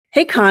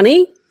Hey,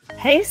 Connie.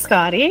 Hey,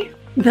 Scotty.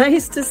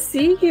 Nice to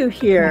see you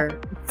here.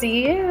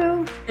 See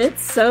you.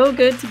 It's so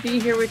good to be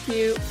here with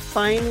you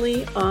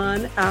finally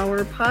on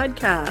our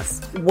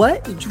podcast,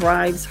 What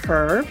Drives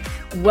Her?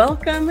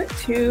 Welcome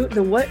to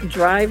the What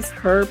Drives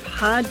Her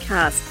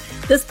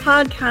podcast. This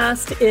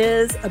podcast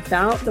is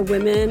about the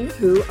women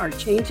who are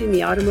changing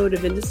the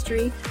automotive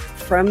industry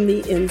from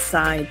the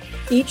inside.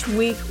 Each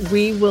week,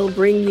 we will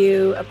bring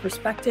you a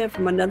perspective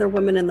from another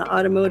woman in the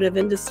automotive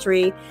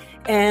industry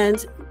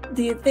and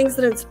the things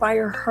that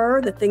inspire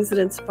her, the things that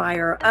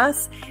inspire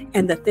us,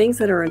 and the things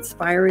that are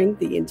inspiring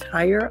the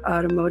entire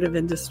automotive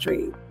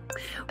industry.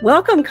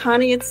 Welcome,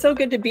 Connie. It's so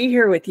good to be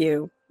here with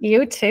you.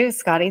 You too,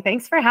 Scotty.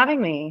 Thanks for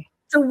having me.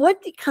 So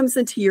what comes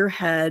into your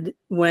head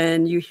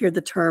when you hear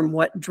the term,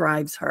 what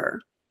drives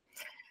her?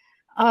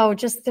 Oh,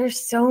 just there's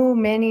so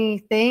many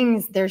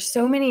things. There's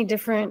so many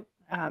different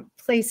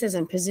places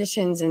and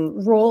positions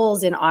and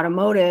roles in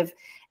automotive.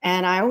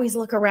 And I always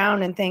look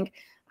around and think,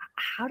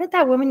 how did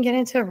that woman get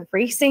into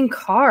racing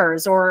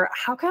cars? Or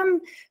how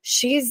come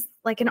she's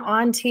like an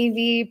on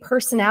TV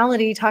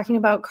personality talking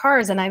about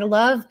cars? And I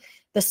love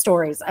the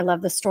stories. I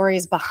love the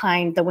stories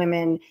behind the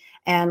women.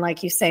 And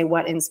like you say,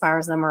 what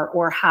inspires them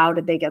or how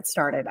did they get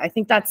started? I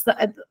think that's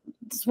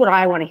what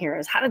I want to hear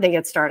is how did they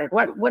get started?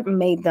 What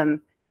made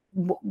them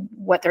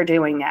what they're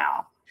doing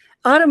now?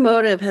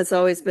 Automotive has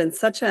always been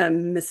such a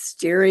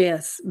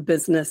mysterious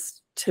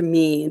business to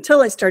me until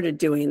I started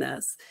doing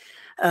this.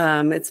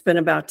 It's been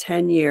about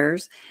 10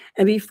 years.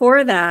 And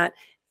before that,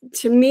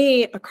 to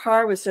me, a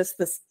car was just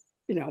this,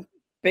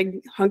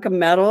 big hunk of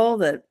metal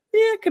that,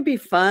 it could be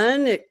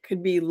fun. It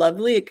could be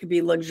lovely. It could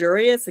be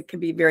luxurious. It could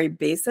be very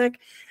basic.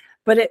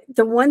 But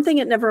the one thing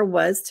it never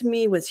was to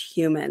me was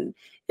human.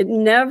 It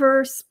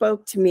never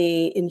spoke to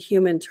me in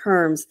human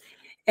terms.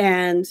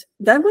 And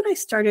then when I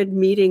started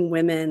meeting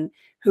women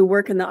who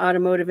work in the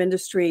automotive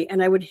industry,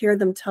 and I would hear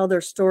them tell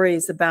their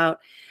stories about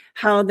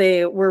how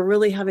they were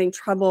really having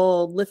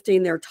trouble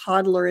lifting their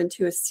toddler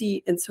into a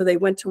seat. And so they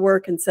went to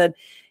work and said,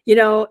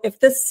 if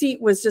this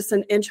seat was just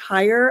an inch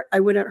higher, I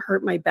wouldn't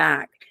hurt my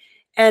back.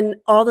 And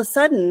all of a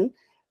sudden,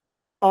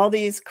 all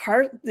these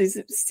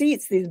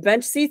seats, these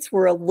bench seats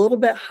were a little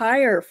bit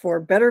higher for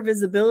better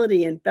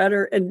visibility and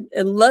better and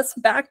less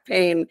back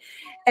pain.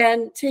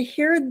 And to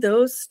hear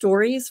those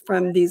stories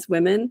from these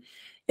women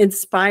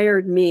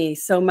inspired me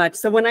so much.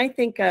 So when I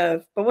think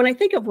of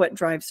what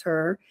drives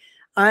her,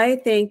 I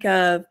think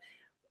of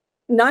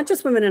not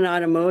just women in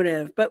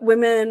automotive, but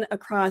women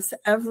across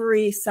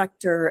every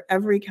sector,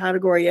 every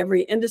category,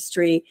 every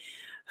industry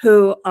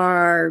who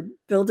are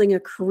building a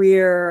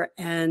career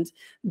and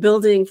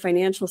building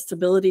financial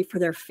stability for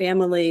their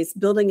families,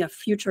 building a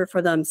future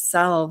for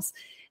themselves,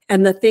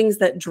 and the things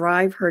that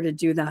drive her to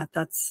do that.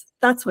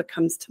 That's what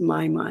comes to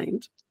my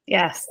mind.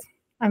 Yes.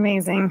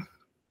 Amazing.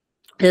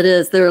 It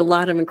is. There are a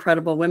lot of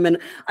incredible women.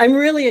 I'm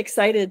really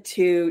excited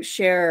to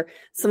share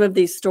some of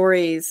these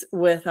stories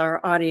with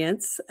our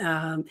audience.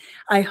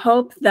 I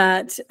hope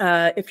that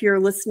if you're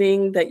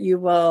listening, that you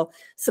will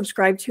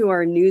subscribe to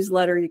our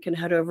newsletter. You can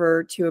head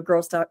over to a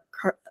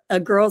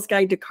girl's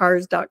guide to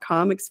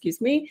cars.com,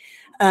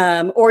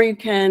 or you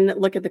can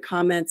look at the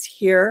comments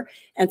here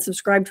and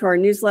subscribe to our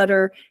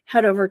newsletter,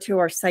 head over to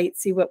our site,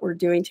 see what we're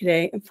doing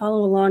today, and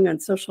follow along on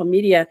social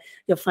media.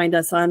 You'll find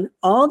us on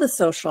all the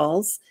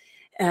socials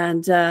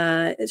and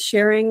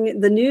sharing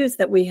the news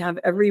that we have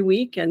every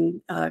week and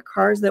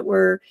cars that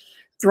we're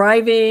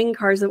driving,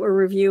 cars that we're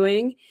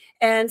reviewing.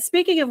 And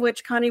speaking of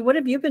which, Connie, what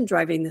have you been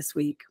driving this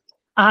week?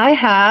 I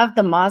have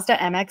the Mazda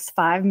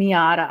MX-5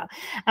 Miata,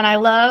 and I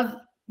love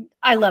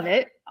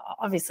it.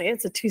 Obviously,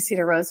 it's a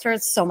two-seater roadster.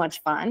 It's so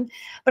much fun,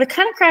 but it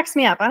kind of cracks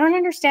me up. I don't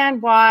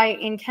understand why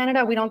in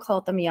Canada we don't call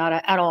it the Miata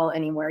at all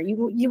anywhere.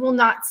 You will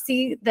not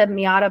see the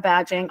Miata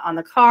badging on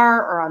the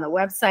car or on the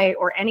website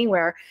or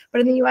anywhere,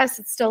 but in the US,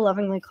 it's still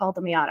lovingly called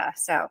the Miata.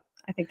 So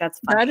I think that's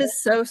fun. That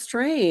is so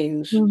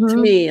strange to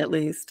me, at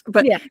least.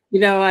 But yeah.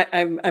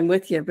 I'm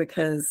with you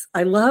because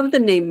I love the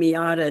name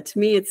Miata. To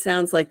me, it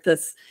sounds like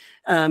this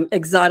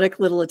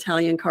exotic little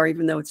Italian car,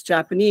 even though it's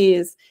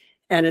Japanese.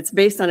 And it's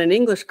based on an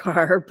English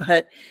car,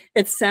 but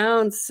it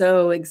sounds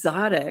so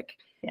exotic.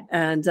 Yeah.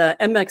 And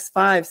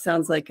MX-5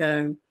 sounds like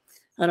an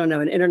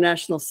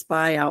international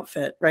spy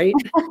outfit, right?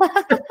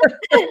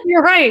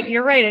 You're right.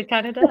 It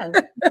kind of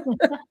does.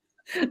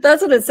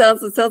 That's what it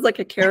sounds. It sounds like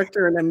a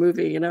character in a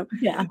movie,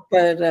 Yeah.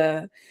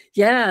 But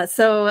yeah.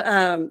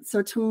 So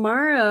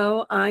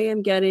tomorrow I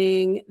am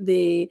getting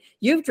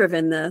you've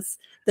driven this,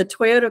 the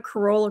Toyota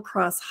Corolla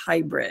Cross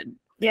Hybrid.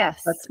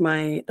 Yes. That's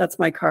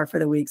my car for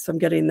the week. So I'm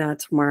getting that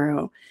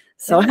tomorrow.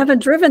 So I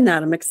haven't driven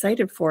that. I'm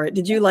excited for it.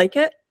 Did you like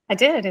it? I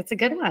did. It's a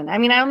good one. I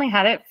mean, I only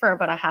had it for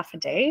about a half a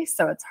day,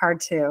 so it's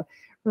hard to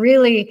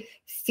really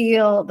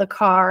feel the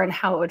car and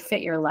how it would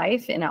fit your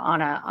life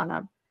on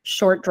a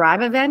short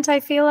drive event, I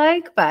feel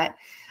like. But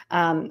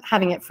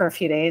having it for a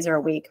few days or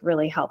a week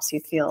really helps you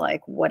feel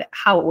like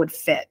how it would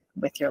fit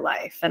with your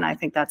life. And I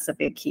think that's a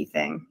big key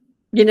thing.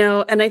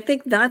 And I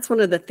think that's one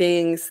of the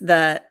things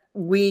that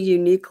we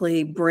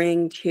uniquely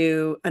bring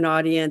to an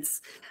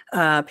audience,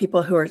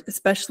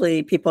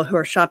 especially people who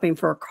are shopping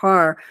for a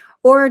car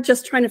or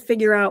just trying to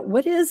figure out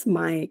what's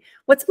my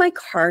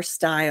car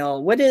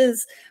style? What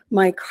is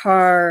my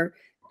car?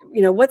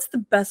 What's the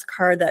best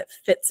car that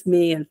fits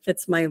me and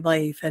fits my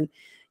life? And,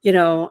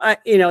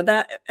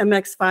 that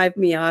MX-5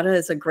 Miata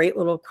is a great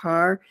little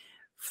car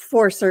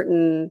for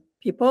certain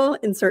people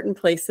in certain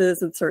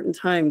places at certain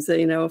times,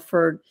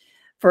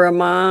 for a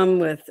mom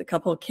with a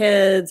couple of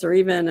kids, or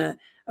even a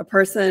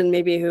person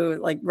maybe who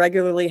like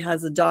regularly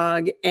has a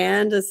dog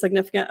and a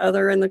significant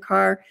other in the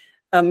car,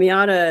 a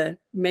Miata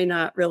may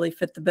not really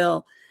fit the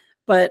bill.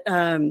 But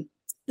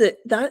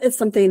that is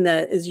something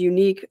that is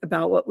unique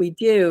about what we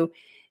do.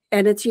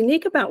 And it's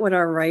unique about what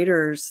our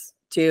writers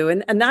do.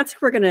 And that's who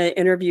we're going to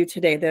interview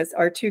today.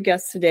 Our two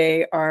guests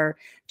today are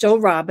Jill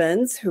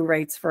Robbins, who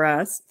writes for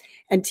us,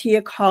 and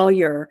Teia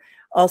Collier,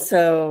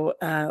 also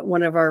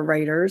one of our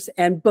writers,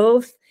 and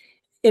both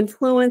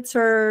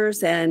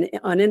influencers and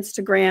on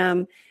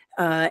Instagram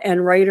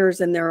and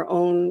writers in their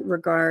own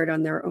regard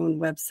on their own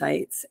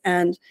websites.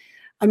 And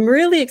I'm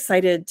really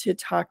excited to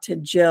talk to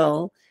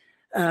Jill.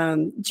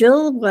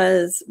 Jill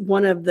was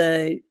one of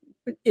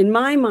in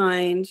my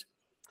mind,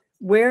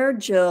 where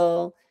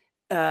Jill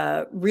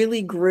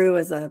really grew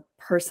as a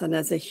person,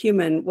 as a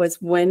human,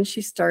 was when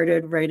she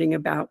started writing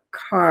about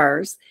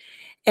cars.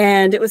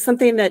 And it was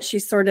something that she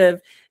sort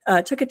of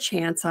took a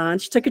chance on.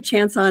 She took a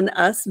chance on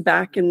us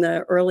back in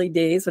the early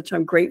days, which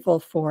I'm grateful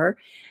for.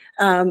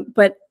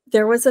 But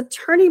there was a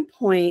turning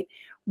point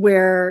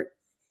where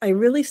I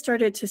really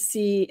started to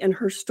see in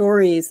her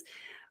stories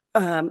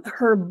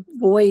her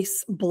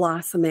voice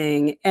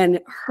blossoming and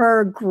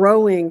her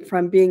growing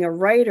from being a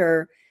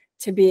writer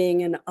to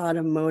being an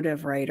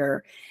automotive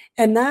writer.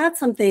 And that's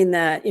something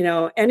that,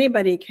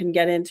 anybody can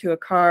get into a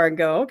car and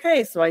go,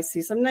 okay, so I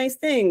see some nice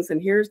things,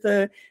 and here's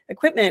the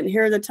equipment, and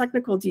here are the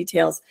technical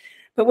details.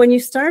 But when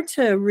you start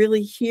to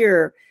really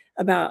hear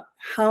about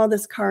how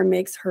this car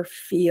makes her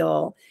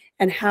feel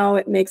and how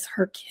it makes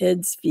her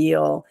kids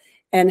feel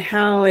and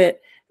how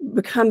it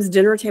becomes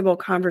dinner table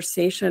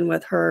conversation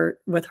with her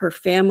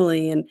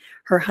family and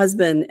her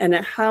husband, and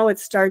how it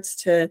starts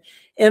to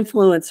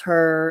influence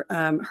her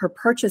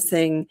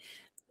purchasing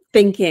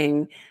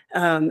thinking,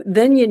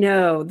 then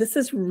this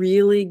is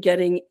really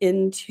getting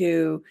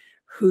into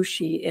who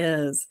she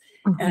is.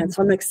 Mm-hmm. And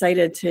so I'm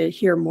excited to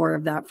hear more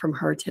of that from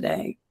her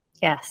today.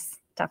 Yes,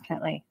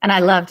 definitely. And I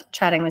loved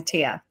chatting with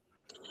Teia.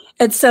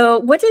 And so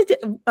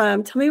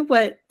tell me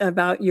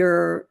about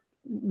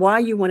why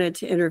you wanted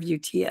to interview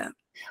Teia.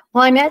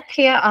 Well, I met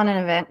Teia on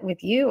an event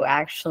with you,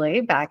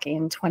 actually, back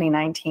in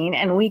 2019,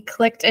 and we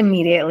clicked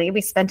immediately.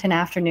 We spent an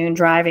afternoon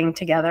driving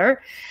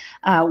together.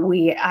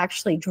 We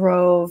actually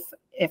drove,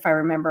 if I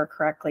remember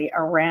correctly,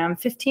 a Ram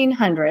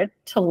 1500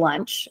 to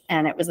lunch,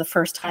 and it was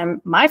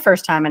my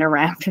first time in a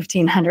Ram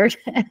 1500,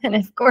 and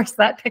of course,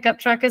 that pickup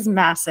truck is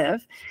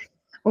massive.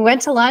 We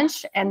went to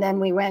lunch, and then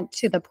we went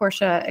to the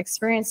Porsche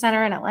Experience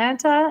Center in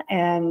Atlanta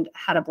and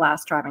had a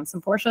blast driving some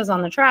Porsches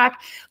on the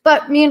track.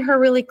 But me and her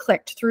really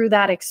clicked through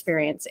that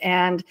experience.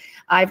 And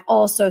I've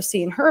also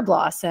seen her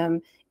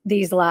blossom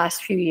these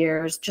last few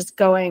years, just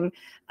going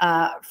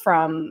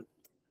from,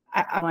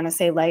 I want to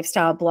say,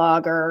 lifestyle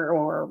blogger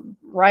or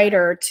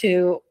writer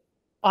to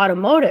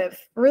automotive.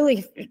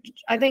 Really,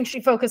 I think she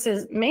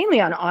focuses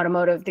mainly on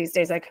automotive these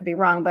days. I could be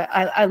wrong, but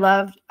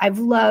I've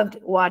loved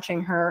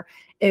watching her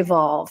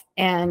evolve.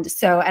 And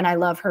I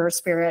love her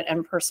spirit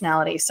and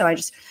personality. So I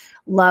just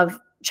love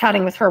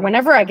chatting with her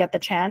whenever I get the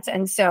chance.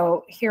 And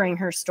so hearing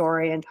her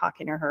story and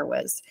talking to her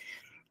was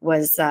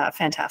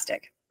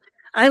fantastic.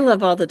 I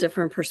love all the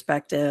different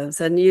perspectives.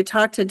 And you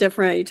talk to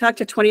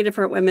 20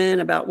 different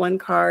women about one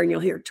car, and you'll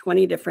hear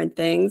 20 different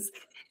things,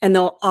 and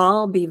they'll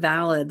all be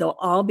valid. They'll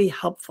all be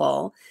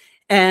helpful,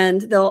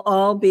 and they'll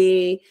all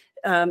be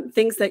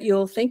things that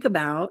you'll think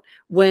about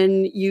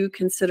when you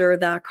consider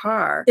that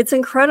car. It's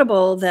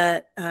incredible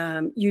that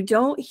you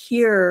don't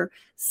hear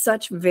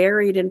such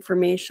varied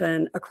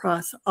information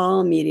across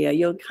all media.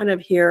 You'll kind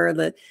of hear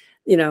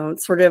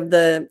sort of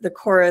the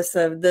chorus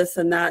of this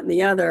and that and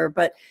the other,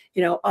 but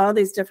all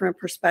these different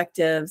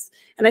perspectives.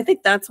 And I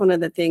think that's one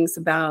of the things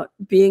about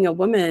being a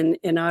woman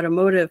in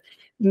automotive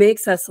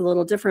makes us a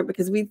little different,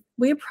 because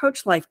we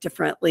approach life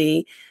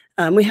differently.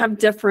 We have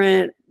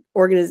different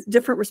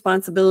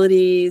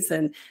responsibilities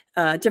and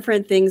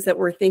different things that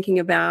we're thinking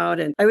about.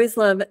 And I always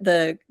love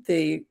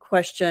the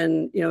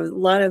question, a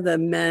lot of the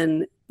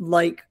men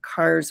like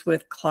cars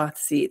with cloth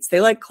seats.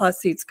 They like cloth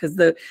seats because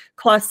the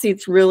cloth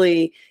seats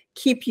really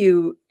keep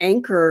you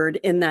anchored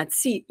in that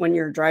seat when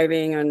you're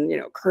driving on,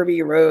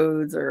 curvy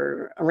roads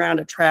or around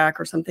a track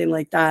or something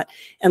like that.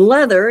 And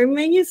leather, it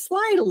makes you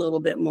slide a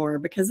little bit more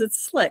because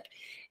it's slick.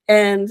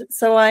 And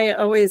so I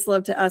always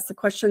love to ask the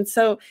question.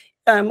 So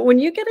when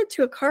you get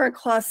into a car in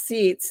cloth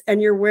seats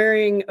and you're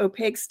wearing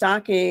opaque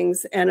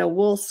stockings and a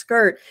wool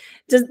skirt,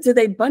 do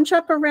they bunch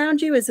up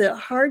around you? Is it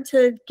hard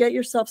to get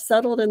yourself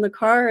settled in the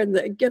car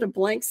and get a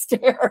blank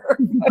stare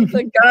of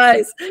the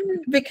guys?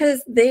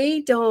 Because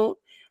they don't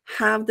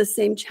have the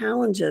same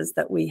challenges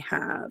that we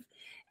have.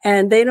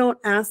 and they don't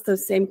ask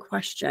those same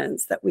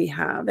questions that we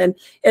have. And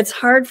it's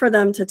hard for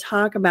them to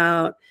talk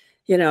about,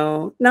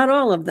 not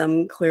all of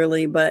them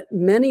clearly, but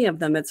many of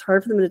them, it's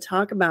hard for them to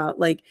talk about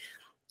like,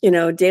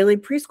 daily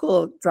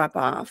preschool drop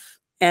off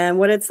and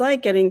what it's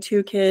like getting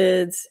two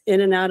kids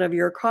in and out of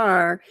your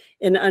car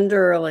in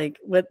under like,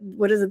 what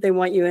is it they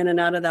want you in and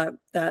out of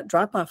that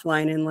drop off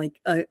line in like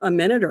a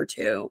minute or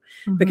two,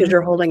 because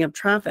you're holding up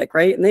traffic,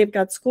 right? And they've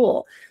got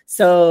school.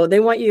 So they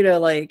want you to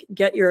like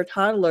get your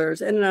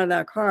toddlers in and out of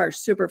that car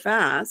super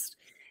fast.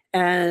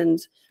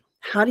 And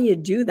how do you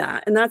do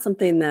that? And that's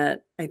something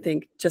that I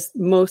think just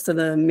most of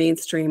the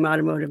mainstream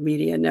automotive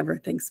media never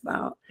thinks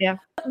about. Yeah.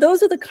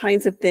 Those are the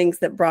kinds of things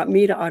that brought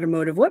me to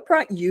automotive. What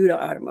brought you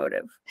to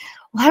automotive?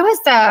 Well,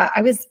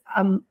 I was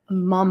a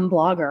mom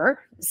blogger,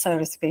 so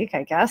to speak,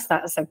 I guess.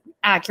 That's an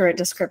accurate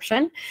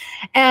description.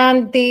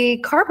 And the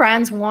car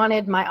brands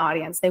wanted my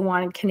audience. They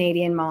wanted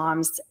Canadian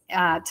moms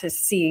to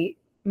see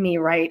me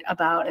write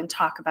about and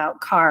talk about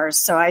cars.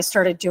 So I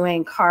started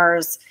doing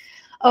cars.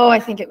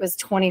 I think it was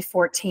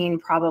 2014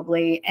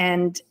 probably.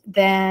 And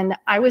then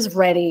I was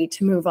ready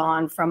to move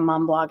on from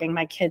mom blogging.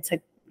 My kids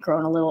had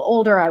grown a little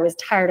older. I was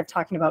tired of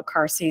talking about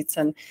car seats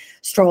and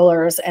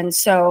strollers. And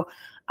so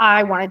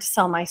I wanted to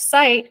sell my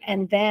site.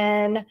 And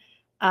then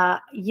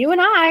you and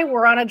I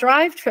were on a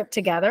drive trip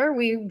together.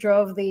 We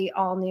drove the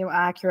all new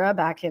Acura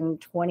back in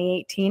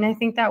 2018, I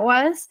think that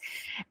was.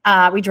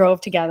 We drove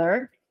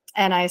together.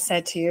 And I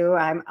said to you,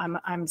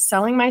 I'm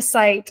selling my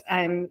site.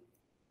 I'm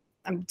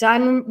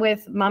done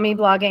with mommy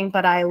blogging,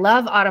 but I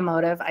love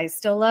automotive. I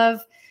still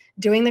love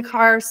doing the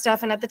car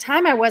stuff. And at the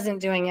time I wasn't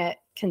doing it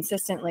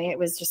consistently. It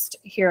was just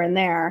here and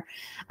there.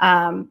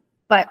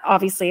 But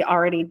obviously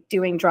already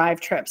doing drive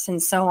trips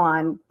and so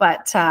on.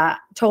 But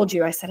told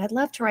you, I said, I'd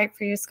love to write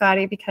for you,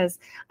 Scotty, because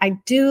I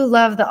do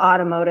love the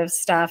automotive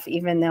stuff,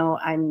 even though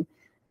I'm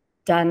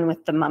done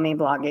with the mommy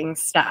blogging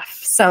stuff.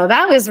 So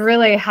that was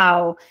really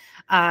how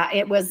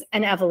it was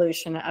an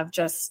evolution of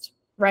just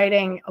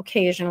writing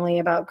occasionally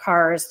about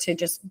cars to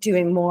just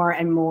doing more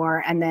and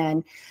more. And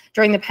then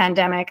during the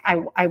pandemic,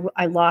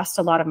 I lost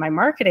a lot of my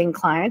marketing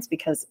clients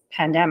because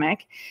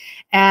pandemic,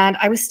 and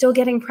I was still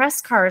getting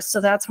press cars.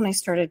 So that's when I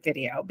started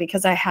video,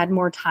 because I had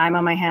more time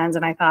on my hands.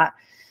 And I thought,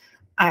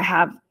 I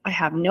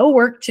have no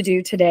work to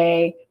do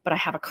today, but I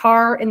have a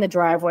car in the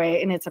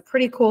driveway and it's a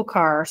pretty cool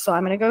car. So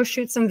I'm going to go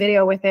shoot some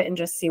video with it and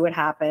just see what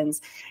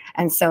happens.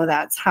 And so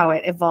that's how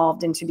it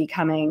evolved into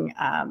becoming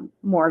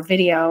more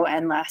video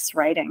and less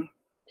writing.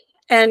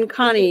 And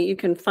Connie, you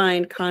can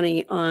find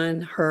Connie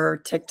on her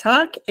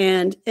TikTok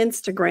and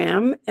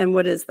Instagram. And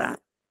what is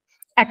that?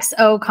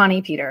 XO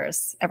Connie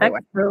Peters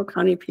everywhere. XO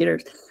Connie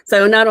Peters.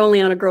 So not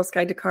only on A Girl's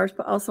Guide to Cars,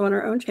 but also on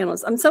our own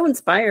channels. I'm so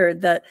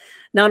inspired that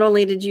not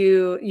only did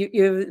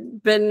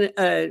you've been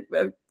a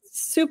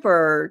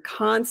super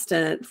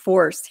constant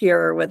force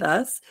here with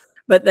us,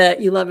 but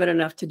that you love it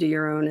enough to do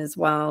your own as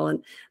well.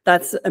 And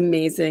that's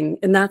amazing.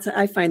 And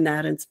I find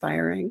that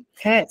inspiring.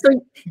 Okay.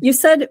 So you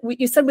said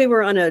we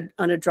were on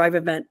a drive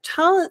event.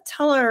 Tell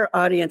our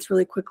audience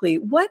really quickly,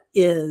 what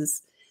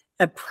is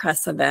a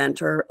press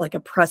event or like a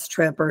press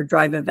trip or a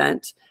drive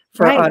event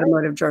for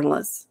automotive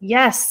journalists?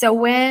 Yes. So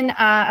when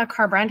a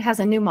car brand has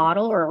a new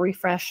model or a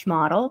refresh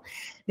model,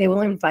 they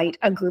will invite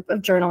a group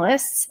of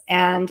journalists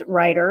and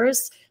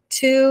writers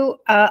to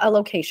a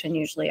location,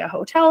 usually a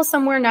hotel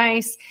somewhere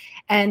nice.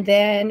 And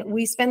then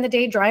we spend the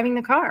day driving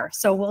the car.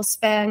 So we'll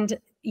spend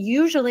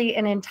usually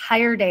an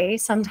entire day,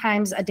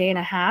 sometimes a day and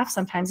a half,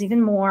 sometimes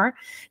even more,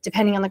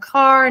 depending on the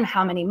car and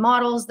how many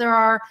models there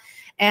are.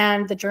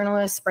 And the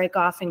journalists break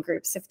off in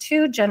groups of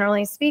two,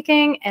 generally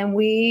speaking, and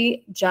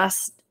we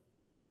just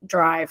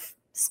drive,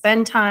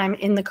 spend time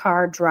in the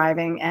car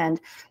driving.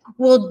 And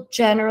we'll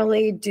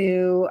generally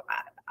do,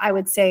 I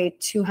would say,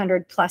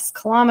 200 plus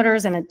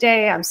kilometers in a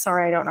day. I'm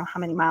sorry, I don't know how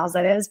many miles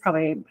that is.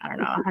 Probably, I don't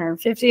know,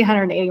 150,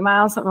 180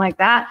 miles, something like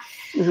that.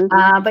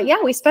 Mm-hmm. But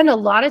yeah, we spend a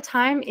lot of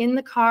time in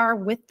the car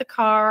with the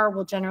car.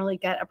 We'll generally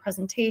get a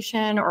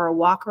presentation or a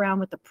walk around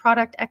with the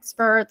product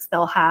experts.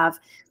 They'll have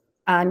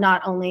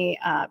not only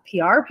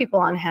PR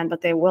people on hand,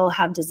 but they will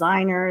have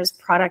designers,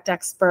 product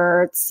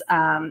experts,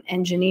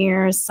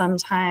 engineers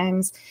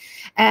sometimes.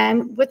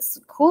 And what's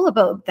cool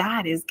about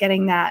that is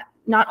getting that,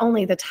 not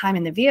only the time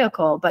in the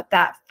vehicle, but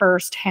that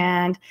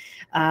firsthand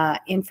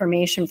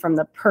information from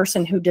the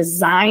person who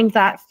designed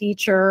that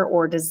feature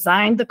or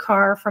designed the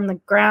car from the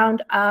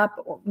ground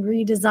up or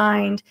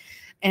redesigned,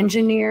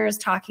 engineers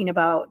talking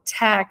about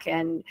tech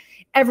and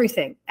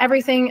everything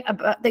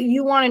about, that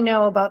you want to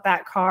know about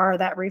that car,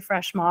 that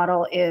refresh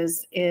model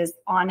is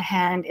on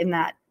hand in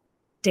that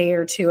day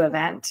or two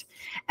event.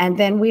 And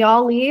then we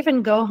all leave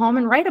and go home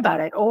and write about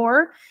it.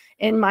 Or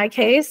in my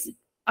case,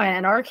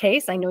 in our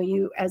case, I know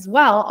you as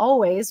well,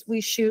 always,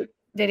 we shoot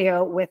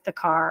video with the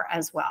car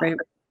as well. Right.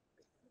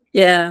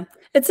 Yeah,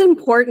 it's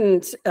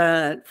important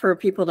for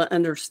people to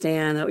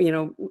understand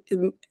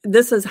that,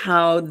 this is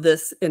how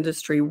this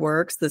industry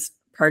works. This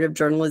part of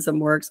journalism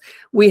works.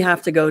 We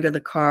have to go to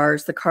the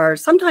cars.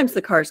 Sometimes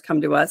the cars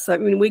come to us. I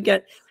mean, we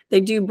get They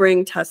do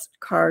bring test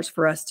cars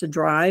for us to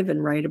drive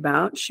and write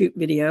about, shoot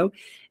video.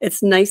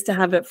 It's nice to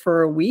have it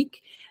for a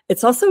week.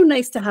 It's also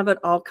nice to have it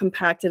all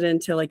compacted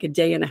into like a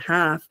day and a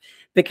half,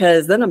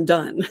 because then I'm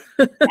done.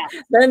 Yeah.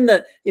 Then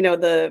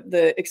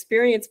the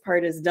experience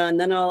part is done.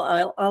 Then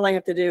all I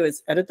have to do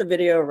is edit the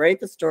video, write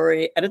the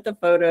story, edit the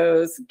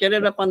photos, get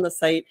it up on the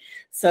site.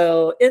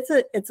 So it's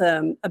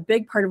a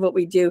big part of what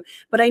we do.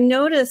 But I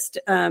noticed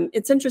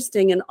it's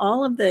interesting in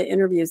all of the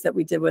interviews that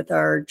we did with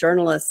our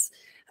journalists,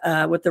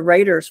 with the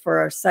writers for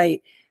our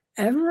site,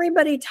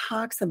 everybody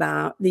talks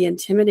about the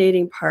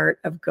intimidating part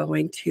of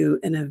going to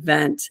an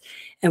event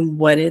and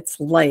what it's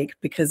like,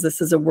 because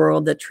this is a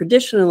world that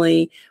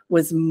traditionally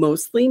was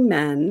mostly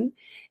men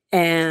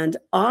and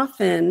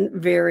often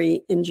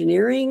very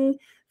engineering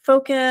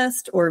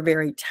focused or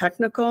very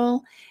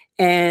technical.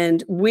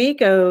 And we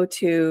go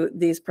to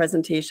these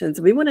presentations,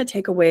 we want to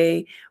take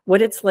away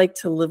what it's like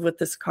to live with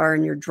this car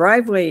in your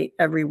driveway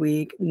every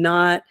week,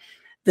 not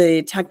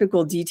the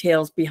technical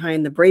details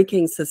behind the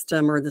braking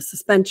system or the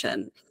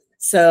suspension.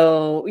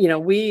 So,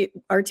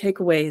 our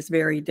takeaway is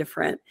very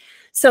different.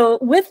 So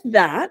with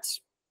that,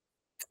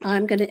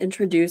 I'm going to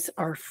introduce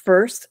our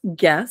first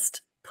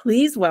guest.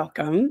 Please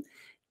welcome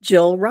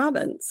Jill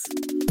Robbins.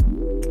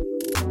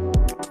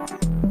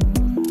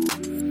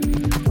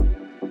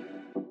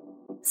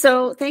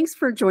 So thanks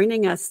for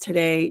joining us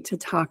today to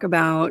talk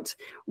about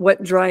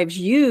what drives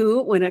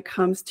you when it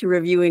comes to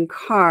reviewing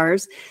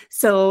cars.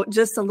 So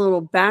just a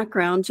little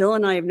background, Jill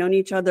and I have known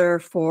each other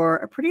for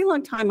a pretty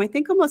long time, I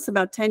think almost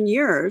about 10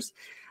 years.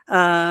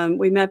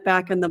 We met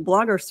back in the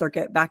blogger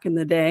circuit back in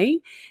the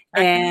day.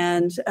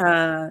 And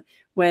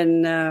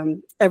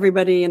when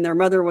everybody and their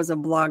mother was a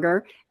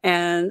blogger,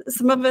 and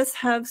some of us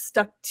have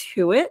stuck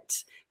to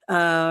it,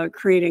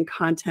 creating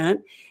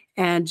content.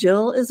 And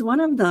Jill is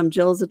one of them.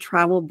 Jill is a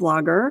travel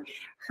blogger.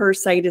 Her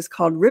site is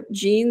called Ripped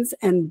Jeans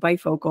and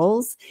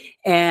Bifocals,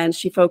 and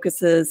she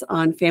focuses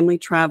on family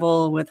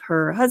travel with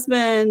her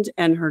husband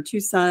and her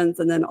 2 sons,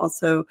 and then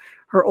also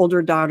her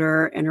older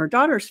daughter and her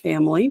daughter's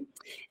family.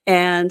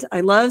 And I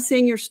love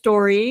seeing your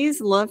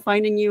stories, love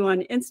finding you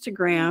on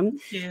Instagram.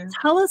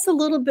 Tell us a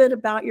little bit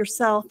about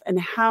yourself and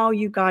how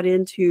you got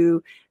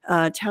into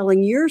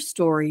telling your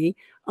story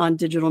on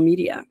digital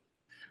media.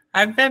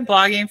 I've been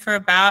blogging for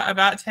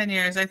about 10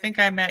 years. I think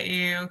I met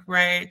you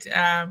right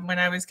when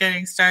I was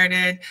getting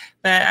started,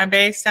 but I'm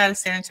based out of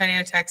San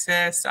Antonio,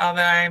 Texas,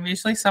 although I'm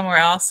usually somewhere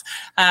else.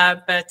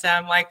 But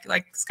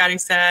like Scotty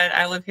said,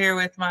 I live here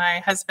with my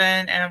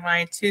husband and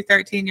my 2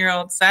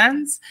 13-year-old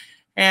sons.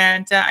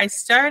 And I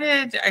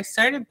started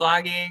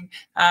blogging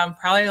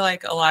probably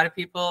like a lot of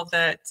people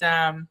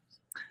that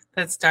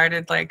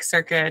started like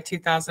circa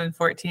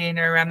 2014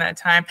 or around that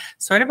time,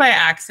 sort of by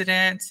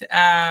accident.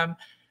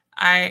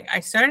 I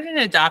started an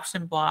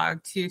adoption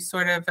blog to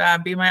sort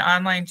of be my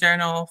online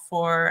journal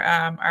for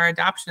our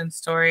adoption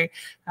story.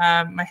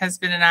 My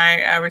husband and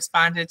I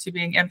responded to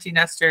being empty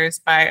nesters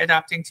by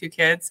adopting 2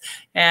 kids.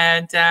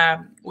 And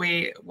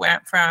we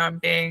went from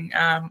being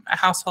a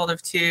household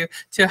of 2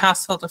 to a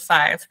household of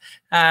 5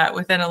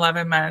 within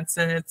 11 months.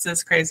 And it's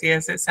as crazy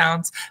as it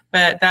sounds.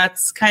 But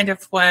that's kind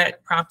of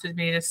what prompted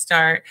me to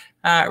start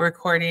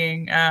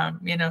recording,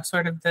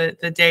 sort of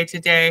the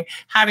day-to-day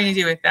having to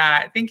do with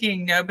that,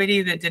 thinking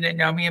nobody that didn't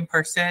know me in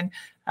person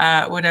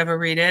would ever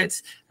read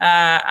it.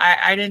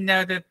 I didn't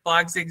know that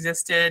blogs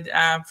existed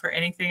for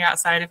anything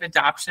outside of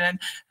adoption.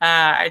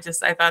 I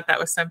thought that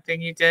was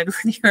something you did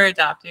when you were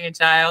adopting a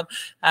child.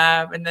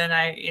 And then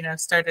I,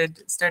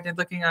 started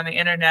looking on the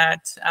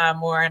internet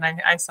more, and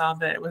I saw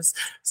that it was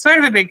sort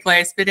of a big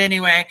place. But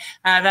anyway,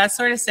 that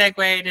sort of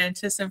segued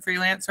into some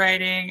freelance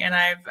writing, and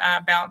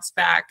I've bounced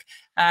back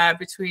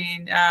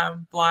between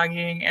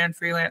blogging and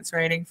freelance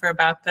writing for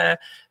about the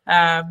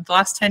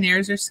last 10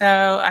 years or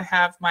so. I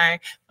have my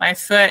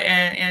foot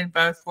in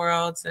both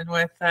worlds, and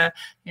with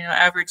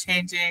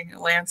ever-changing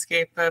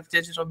landscape of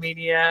digital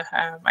media,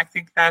 I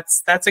think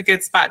that's a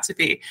good spot to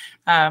be.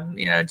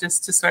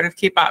 Just to sort of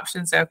keep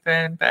options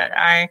open. But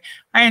I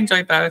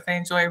enjoy both. I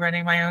enjoy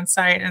running my own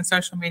site and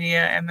social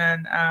media, and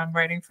then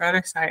writing for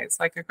other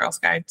sites like A Girl's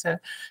Guide to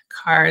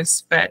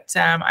Cars. But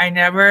I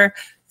never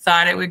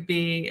thought it would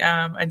be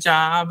a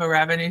job, a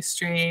revenue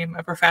stream,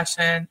 a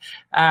profession.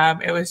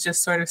 It was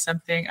just sort of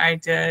something I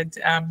did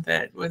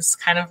that was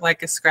kind of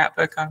like a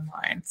scrapbook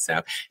online.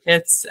 So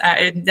it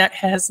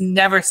has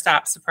never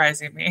stopped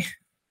surprising me.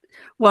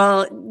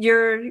 Well,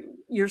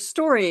 your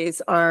stories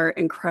are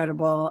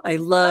incredible. I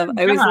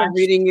always love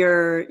reading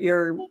your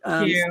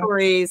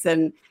stories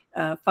and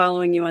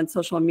following you on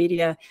social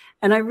media.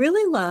 And I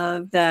really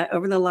love that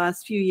over the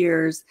last few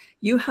years,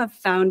 you have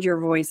found your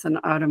voice in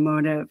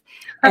automotive.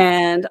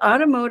 And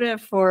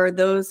automotive, for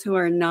those who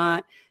are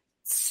not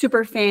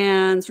super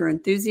fans or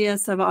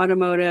enthusiasts of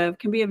automotive,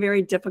 can be a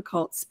very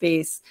difficult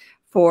space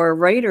for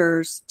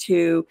writers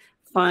to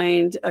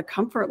find a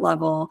comfort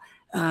level.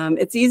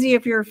 It's easy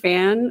if you're a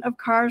fan of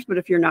cars, but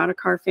if you're not a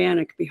car fan,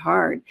 it could be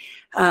hard.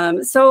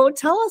 So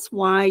tell us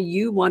why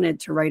you wanted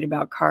to write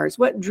about cars.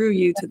 What drew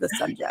you to the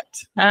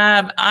subject?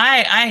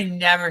 I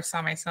never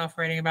saw myself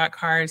writing about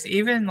cars,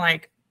 even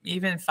like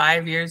even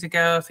 5 years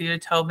ago, if you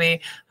had told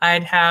me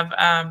I'd have,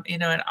 an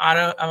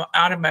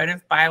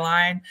automotive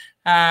byline,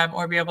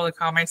 or be able to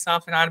call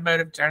myself an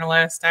automotive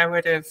journalist, I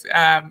would have,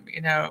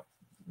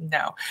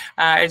 no,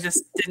 it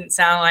just didn't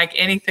sound like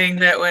anything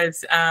that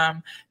was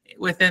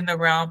within the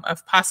realm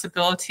of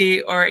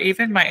possibility or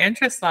even my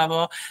interest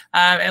level.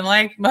 And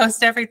like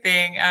most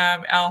everything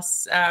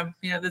else,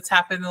 that's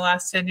happened in the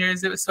last 10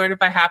 years, it was sort of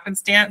by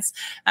happenstance.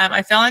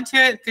 I fell into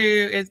it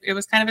through, it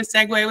was kind of a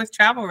segue with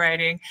travel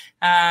writing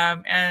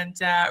and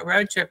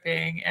road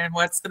tripping, and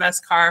what's the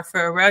best car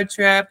for a road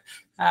trip.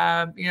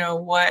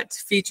 What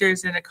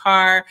features in a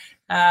car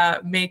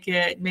make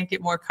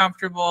it more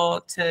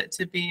comfortable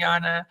to be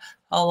on a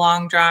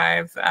long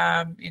drive,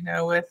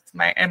 with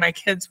my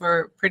kids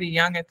were pretty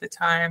young at the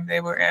time. They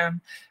were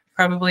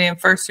probably in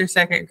first or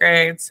second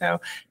grade.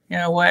 So,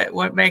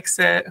 what makes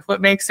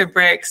or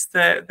breaks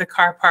the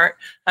car part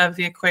of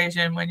the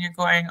equation when you're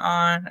going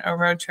on a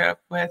road trip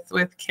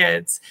with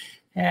kids.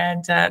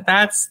 And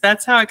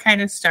that's how it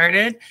kind of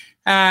started.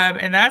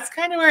 And that's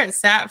kind of where it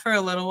sat for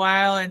a little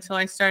while until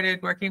I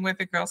started working with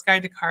the Girls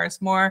Guide to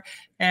Cars more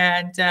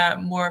and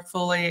more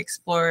fully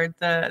explored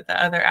the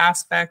other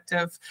aspect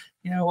of,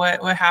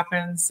 what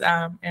happens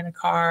in a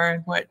car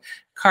and what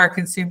car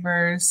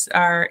consumers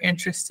are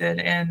interested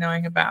in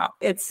knowing about.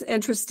 It's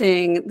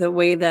interesting the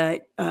way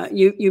that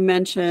you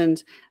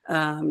mentioned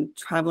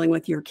traveling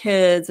with your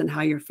kids and how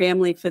your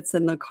family fits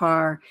in the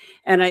car.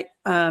 And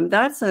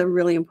that's a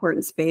really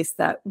important space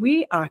that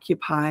we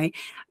occupy,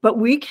 but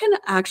we can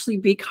actually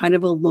be kind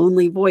of a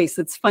lonely voice.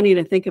 It's funny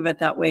to think of it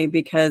that way,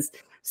 because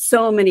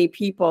so many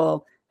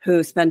people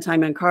who spend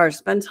time in cars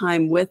spend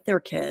time with their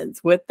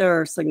kids, with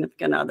their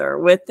significant other,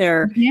 with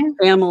their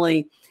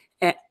family.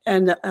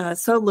 And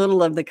so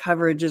little of the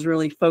coverage is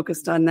really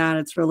focused on that.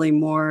 It's really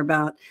more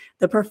about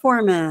the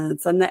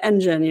performance and the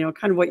engine,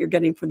 kind of what you're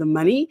getting for the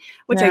money,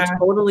 which I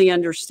totally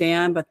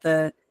understand. But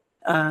to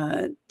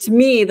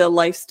me, the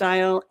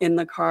lifestyle in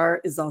the car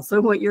is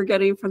also what you're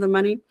getting for the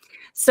money.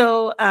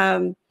 So,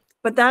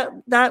 but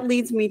that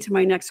leads me to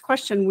my next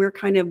question. We're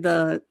kind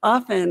of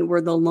often we're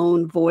the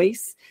lone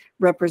voice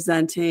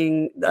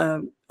representing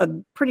a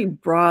pretty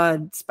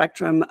broad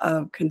spectrum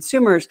of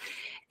consumers.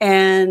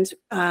 And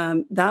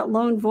that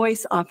lone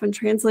voice often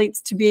translates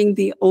to being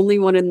the only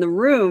one in the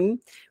room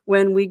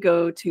when we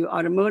go to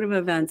automotive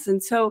events.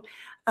 And so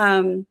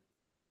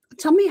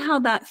tell me how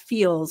that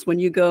feels when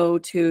you go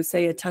to,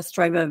 say, a test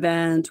drive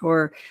event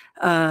or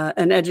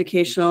an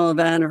educational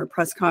event or a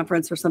press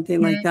conference or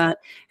something like that.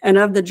 And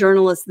of the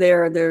journalists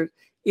there,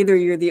 either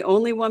you're the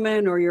only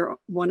woman or you're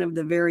one of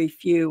the very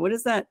few. What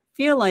does that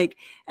feel like?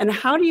 And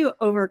how do you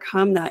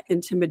overcome that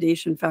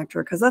intimidation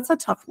factor? Because that's a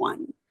tough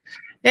one.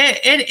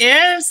 It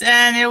is,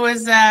 and it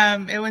was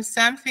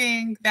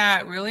something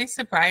that really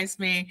surprised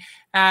me.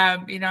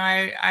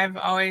 I've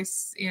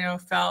always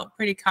felt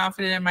pretty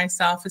confident in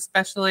myself,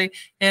 especially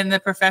in the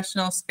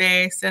professional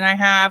space, and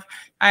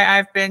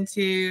I've been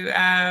to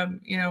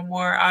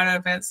more auto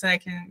events than I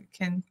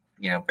can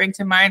bring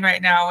to mind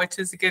right now, which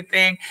is a good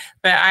thing.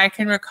 But I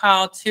can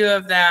recall two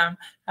of them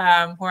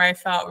where I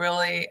felt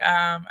really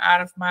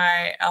out of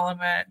my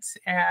element,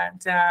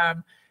 and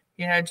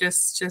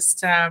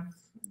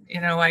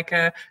like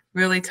a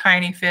really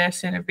tiny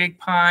fish in a big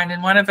pond.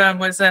 And one of them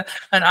was an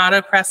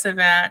auto press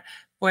event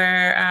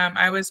where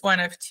I was one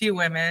of two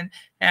women,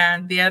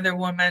 and the other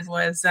woman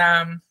was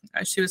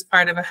she was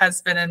part of a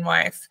husband and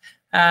wife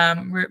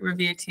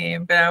review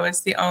team, but I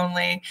was the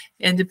only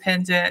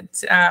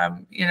independent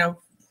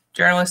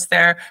journalist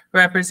there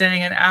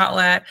representing an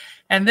outlet.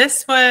 And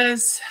this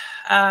was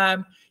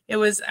it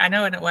was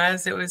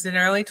in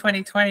early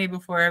 2020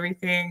 before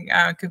everything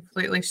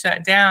completely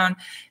shut down.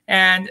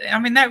 And I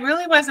mean, that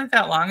really wasn't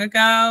that long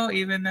ago,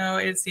 even though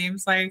it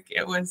seems like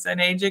it was an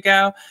age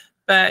ago.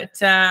 But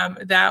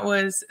that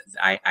was,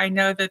 I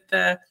know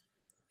that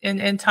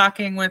in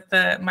talking with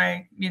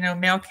my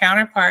male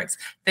counterparts,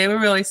 they were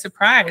really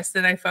surprised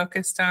that I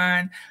focused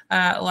on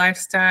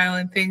lifestyle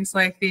and things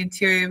like the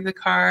interior of the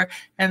car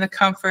and the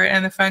comfort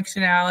and the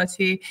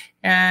functionality.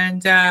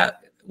 And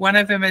one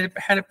of them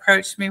had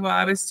approached me while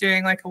I was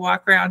doing like a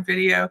walk around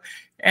video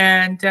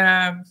and,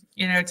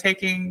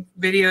 taking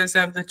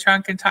videos of the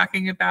trunk and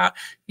talking about,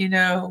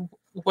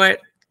 what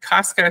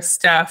Costco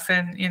stuff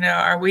and,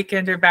 our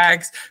weekender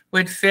bags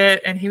would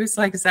fit. And he was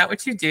like, "Is that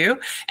what you do?"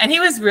 And he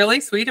was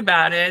really sweet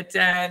about it.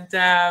 And,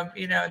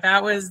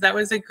 that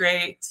was a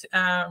great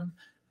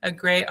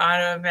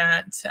auto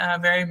event,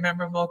 very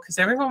memorable because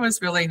everyone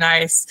was really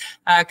nice.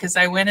 Because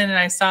I went in and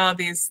I saw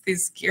these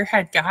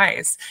gearhead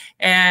guys,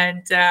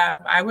 and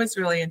I was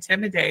really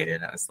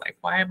intimidated. I was like,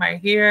 "Why am I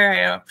here?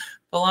 I don't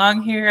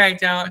belong here. I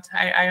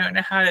don't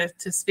know how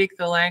to speak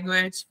the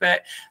language."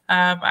 But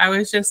I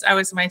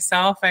was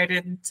myself. I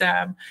didn't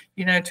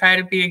try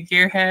to be a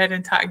gearhead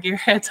and talk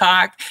gearhead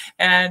talk.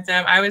 And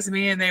I was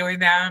me and they were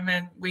them,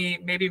 and we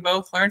maybe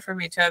both learned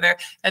from each other.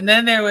 And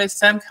then there was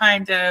some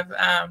kind of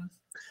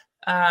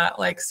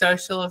like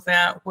social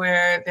event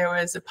where there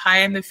was a pie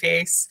in the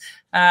face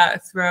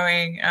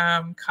throwing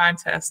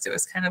contest. It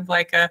was kind of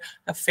like a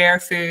fair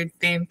food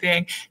theme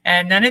thing.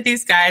 And none of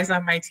these guys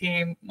on my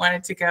team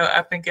wanted to go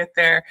up and get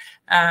their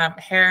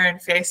hair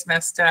and face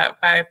messed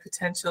up by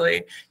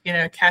potentially,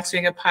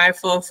 catching a pie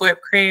full of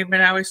whipped cream.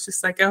 And I was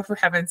just like, oh, for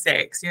heaven's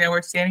sakes,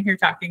 we're standing here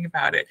talking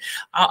about it.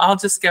 I'll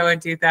just go and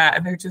do that.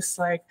 And they're just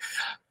like,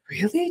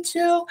 really,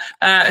 Jill?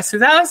 So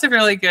that was a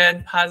really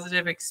good,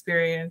 positive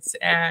experience.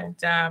 And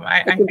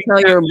I can think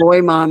tell you're a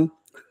boy mom.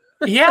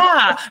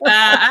 Yeah,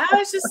 I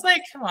was just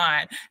like, come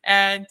on.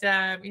 And,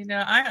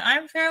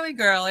 I'm fairly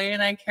girly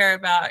and I care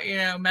about,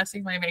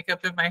 messing my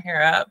makeup and my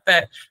hair up.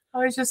 But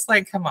I was just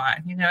like, come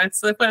on,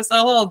 it's a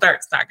little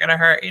dirt's not going to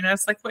hurt.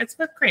 It's like, it's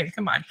whipped cream.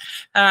 Come on.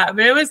 But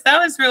that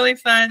was really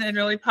fun and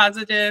really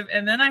positive.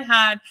 And then I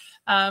had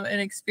an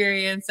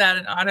experience at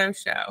an auto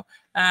show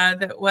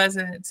that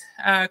wasn't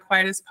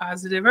quite as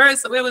positive. Or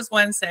it was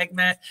one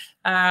segment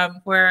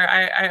where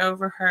I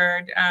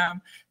overheard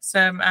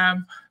some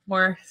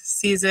more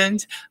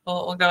seasoned,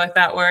 we'll go with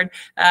that word,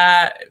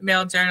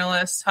 male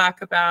journalists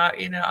talk about,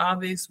 all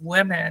these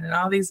women and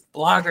all these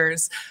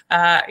bloggers,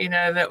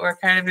 that were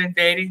kind of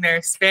invading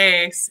their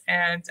space.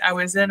 And I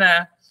was in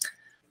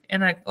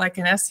like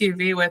an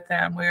SUV with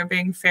them. We were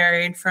being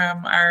ferried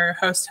from our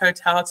host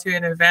hotel to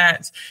an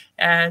event,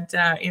 and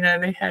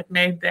they had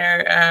made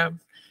their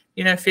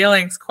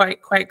feelings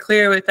quite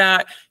clear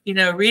without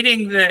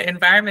reading the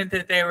environment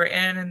that they were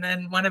in. And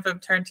then one of them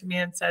turned to me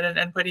and said,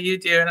 and what do you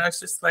do? And I was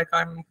just like,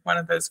 I'm one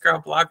of those girl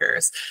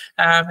bloggers.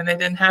 And they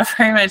didn't have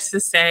very much to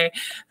say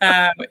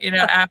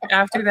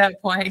after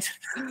that point.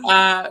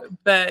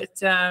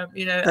 That's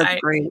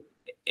great.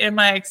 In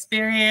my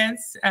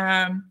experience,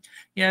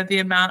 the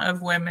amount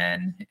of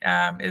women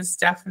is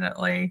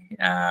definitely,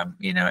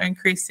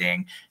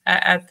 increasing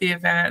at the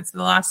events.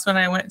 The last one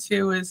I went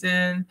to was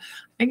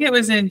I think it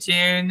was in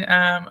June.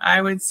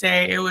 I would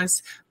say it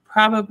was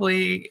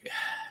probably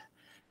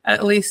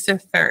at least a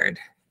third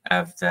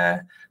of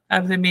the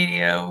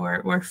media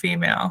were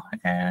female.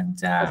 And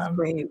that's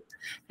great.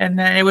 And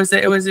then it was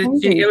a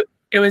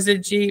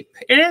Jeep.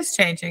 It is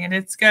changing and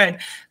it's good.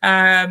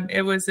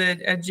 It was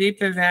a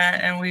Jeep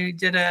event, and we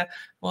did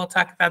we'll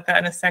talk about that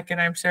in a second,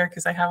 I'm sure,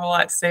 because I have a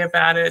lot to say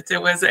about it.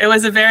 It was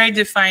a very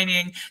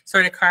defining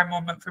sort of car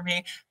moment for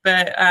me.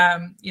 But,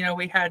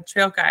 we had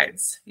trail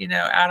guides,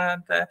 out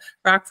on the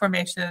rock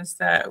formations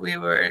that we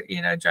were,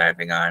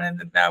 driving on.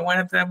 And one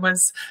of them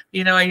was,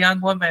 a young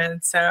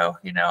woman. So,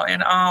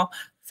 in all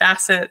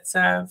facets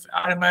of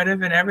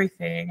automotive and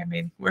everything, I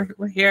mean,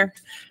 we're here.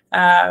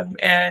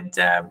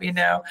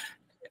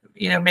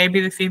 Maybe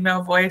the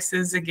female voice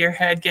is a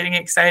gearhead getting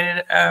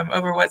excited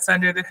over what's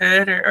under the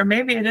hood, or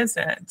maybe it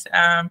isn't.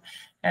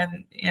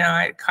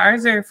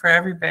 Cars are for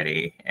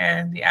everybody.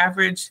 And the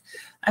average,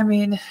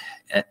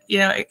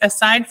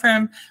 aside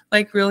from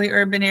like really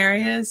urban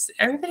areas,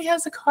 everybody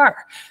has a car,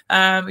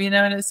 and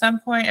at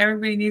some point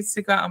everybody needs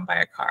to go out and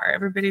buy a car.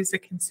 Everybody's a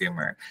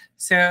consumer.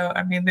 So,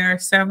 there are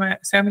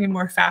so many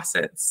more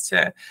facets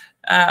to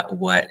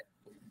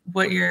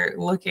what you're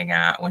looking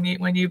at when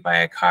you buy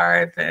a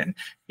car than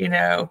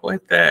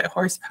what the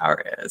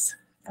horsepower is.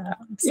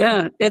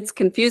 Yeah, it's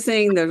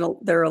confusing.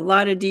 There are a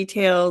lot of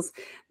details.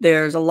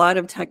 There's a lot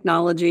of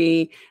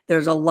technology.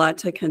 There's a lot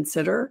to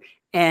consider,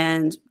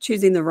 and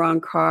choosing the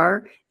wrong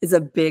car is a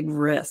big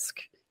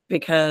risk,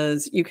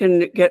 because you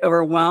can get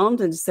overwhelmed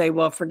and say,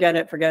 well, forget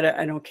it.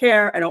 I don't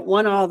care. I don't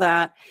want all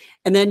that.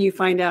 And then you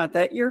find out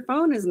that your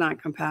phone is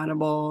not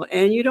compatible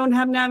and you don't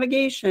have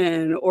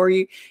navigation, or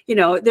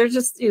there's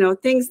just,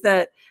 things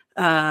that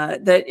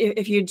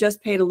if you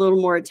just paid a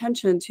little more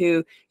attention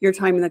to, your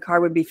time in the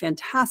car would be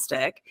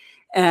fantastic.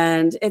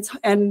 And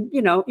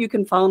you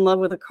can fall in love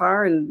with a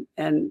car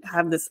and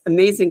have this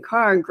amazing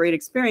car and great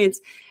experience,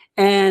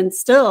 and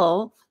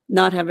still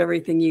not have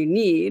everything you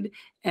need.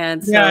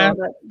 And so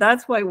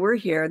that's why we're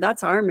here.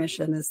 That's our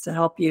mission, is to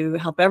help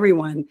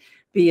everyone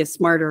be a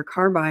smarter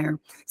car buyer.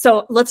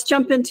 So let's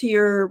jump into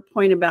your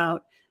point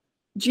about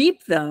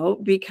Jeep, though,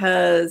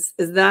 because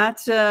is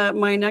that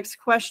my next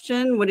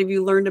question? What have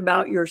you learned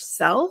about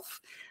yourself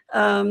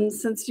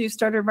since you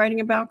started writing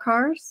about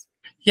cars?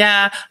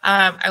 Yeah,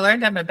 I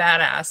learned I'm a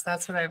badass.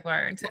 That's what I've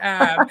learned.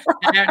 I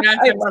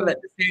love it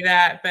to say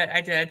that, but I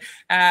did.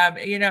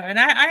 And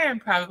I am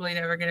probably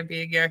never going to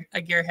be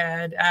a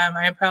gearhead.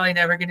 I am probably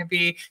never going to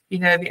be,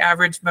 the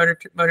average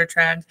motor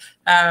trend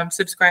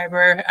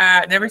subscriber.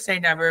 Never say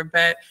never,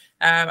 but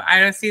I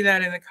don't see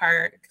that in the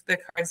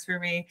cars for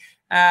me.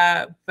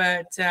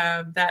 But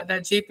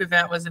that Jeep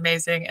event was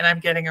amazing, and I'm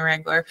getting a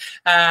Wrangler.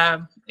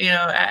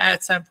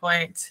 At some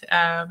point,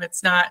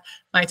 it's not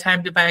my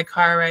time to buy a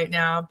car right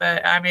now,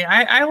 but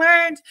I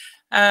learned,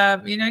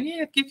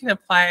 you can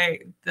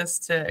apply this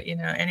to,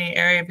 any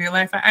area of your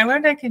life. I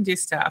learned I can do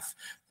stuff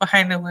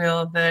behind the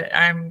wheel that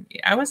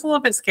I was a little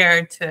bit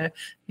scared to,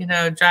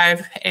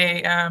 drive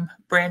a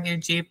brand new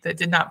Jeep that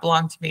did not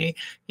belong to me,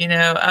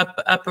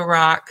 up a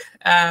rock,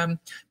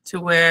 to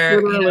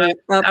where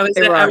I was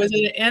at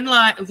an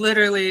inline,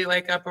 literally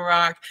like up a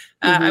rock.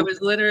 I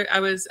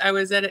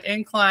was at an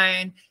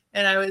incline,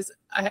 and I was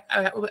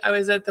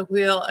at the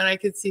wheel, and I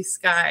could see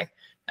sky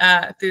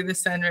through the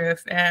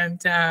sunroof.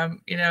 And,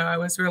 I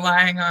was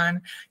relying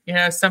on,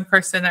 some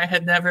person I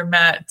had never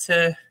met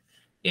to,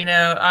 and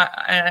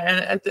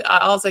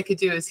all I could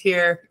do is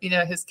hear,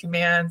 his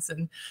commands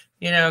and,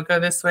 go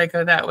this way,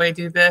 go that way,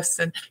 do this.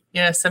 And,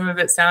 some of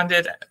it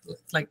sounded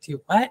like,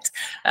 do what?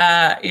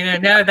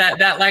 No,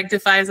 that like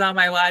defies all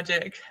my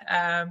logic.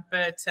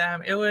 But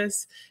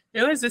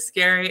it was a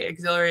scary,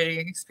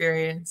 exhilarating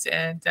experience.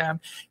 And,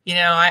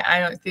 I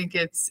don't think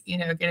it's,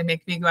 going to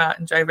make me go out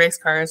and drive race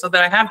cars,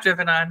 although I have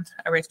driven on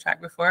a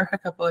racetrack before a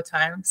couple of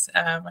times.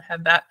 I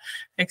had that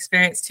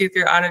experience too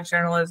through auto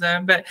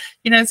journalism, but,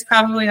 it's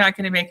probably not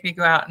going to make me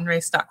go out and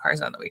race stock cars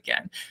on the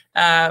weekend.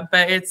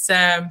 But it's,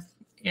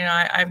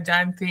 I've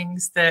done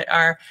things that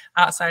are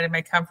outside of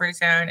my comfort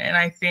zone. And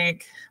I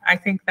think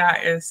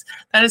that is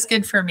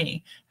good for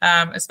me,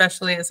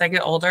 especially as I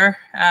get older,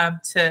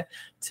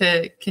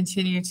 to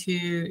continue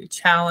to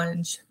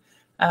challenge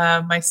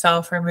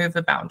myself or move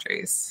the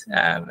boundaries.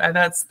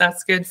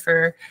 That's good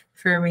for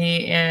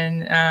me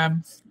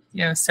in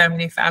so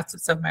many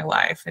facets of my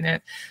life, and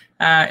it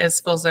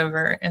spills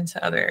over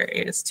into other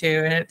areas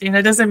too. And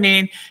it doesn't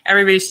mean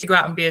everybody should go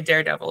out and be a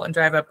daredevil and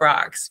drive up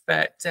rocks,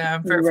 but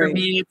for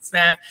me, it's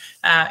meant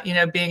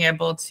being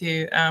able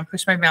to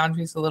push my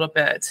boundaries a little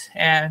bit.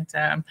 And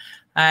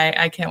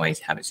I can't wait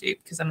to have a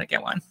Jeep because I'm gonna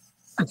get one.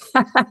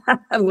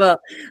 Well,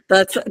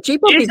 that's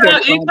Jeep. You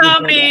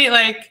told me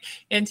like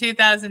in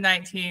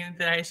 2019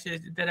 that I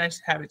should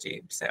have a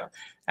Jeep. So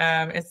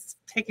it's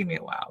taking me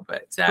a while,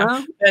 but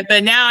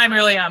now I'm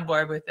really on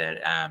board with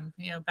it.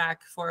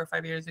 Back 4 or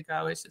 5 years ago,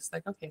 I was just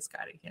like, okay,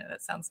 Scotty,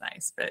 that sounds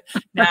nice. But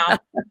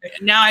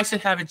now I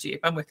should have a Jeep.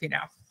 I'm with you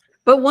now.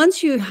 But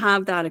once you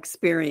have that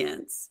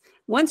experience,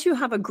 once you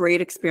have a great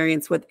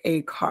experience with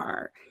a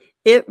car,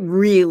 it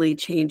really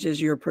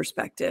changes your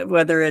perspective,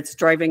 whether it's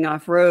driving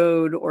off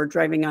road or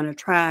driving on a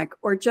track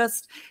or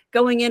just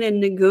going in and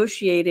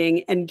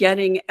negotiating and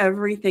getting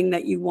everything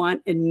that you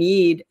want and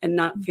need and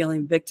not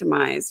feeling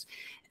victimized.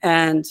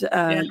 And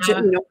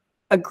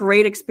a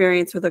great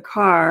experience with a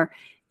car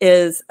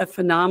is a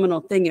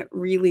phenomenal thing. It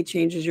really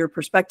changes your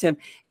perspective.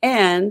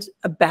 And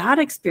a bad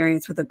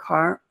experience with a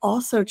car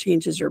also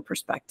changes your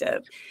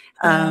perspective.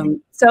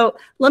 So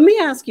let me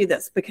ask you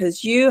this,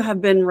 because you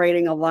have been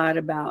writing a lot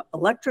about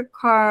electric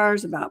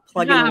cars, about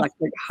plug-in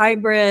electric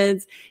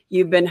hybrids.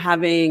 You've been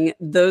having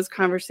those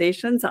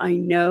conversations, I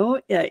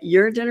know, at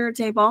your dinner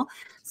table.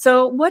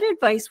 So what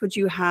advice would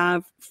you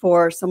have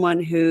for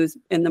someone who's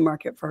in the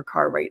market for a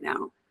car right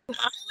now?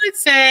 I would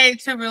say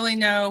to really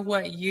know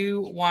what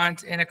you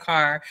want in a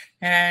car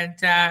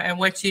and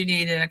what you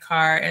need in a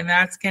car, and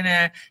that's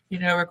gonna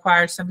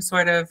require some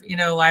sort of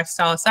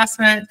lifestyle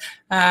assessment.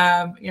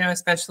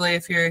 Especially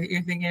if you're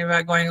thinking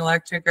about going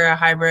electric or a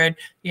hybrid.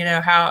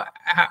 How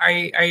are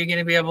you going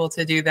to be able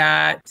to do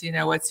that?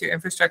 What's your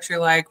infrastructure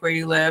like where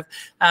you live?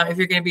 If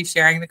you're going to be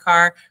sharing the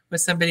car with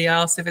somebody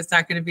else, if it's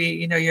not going to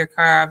be your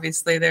car,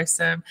 obviously there's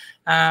some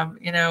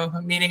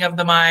meeting of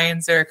the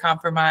minds or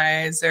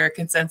compromise or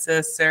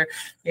consensus or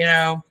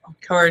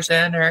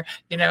coercion or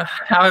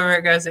however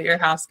it goes at your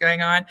house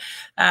going on.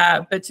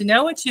 But to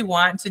know what you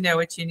want, to know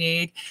what you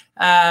need.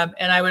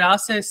 And I would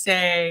also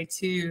say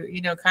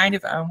to kind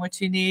of own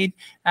what you need.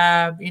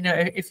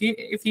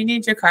 If you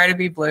need your car to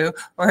be blue,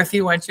 or if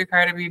you want your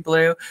car to be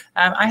blue,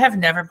 I have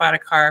never bought a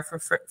car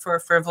for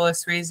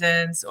frivolous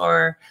reasons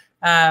or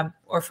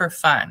for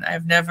fun.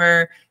 I've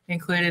never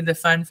included the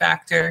fun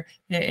factor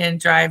in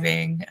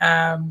driving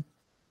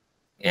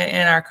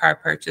in our car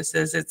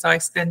purchases. It's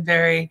always been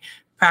very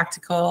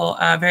practical,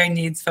 very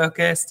needs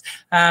focused.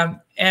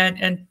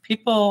 And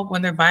people,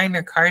 when they're buying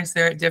their cars,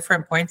 they're at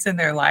different points in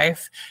their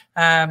life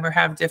or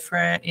have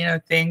different,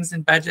 things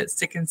and budgets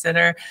to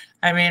consider.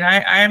 I mean,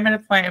 I am at a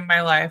point in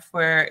my life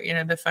where,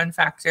 the fun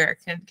factor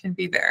can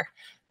be there.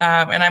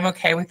 And I'm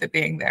okay with it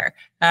being there.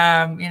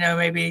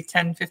 Maybe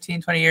 10,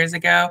 15, 20 years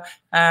ago,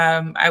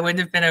 I wouldn't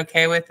have been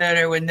okay with it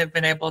or wouldn't have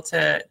been able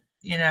to,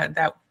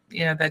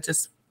 that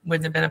just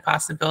wouldn't have been a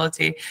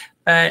possibility.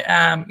 But,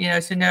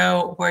 to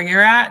know where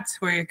you're at,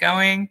 where you're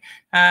going,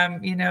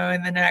 in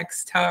the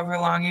next however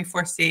long you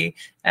foresee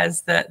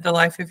as the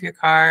life of your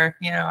car,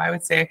 I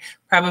would say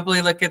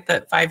probably look at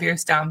the 5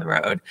 years down the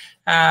road.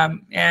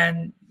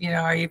 And,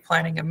 are you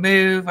planning a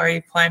move? Are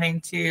you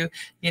planning to,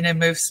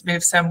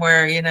 move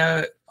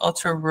somewhere,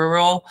 ultra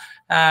rural?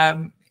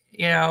 I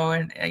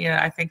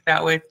think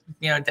that would,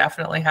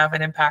 definitely have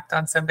an impact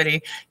on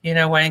somebody,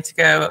 wanting to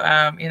go,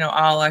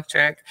 all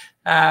electric.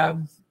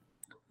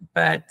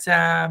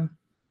 And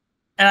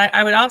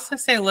I would also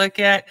say look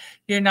at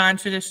your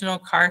non-traditional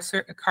car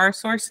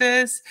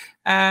sources.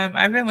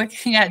 I've been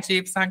looking at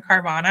Jeeps on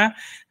Carvana.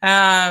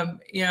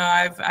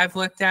 I've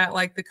looked at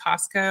like the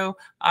Costco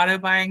auto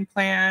buying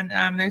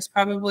plan. There's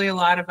probably a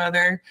lot of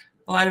other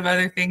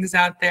things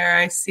out there.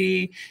 I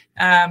see,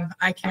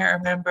 I can't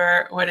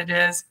remember what it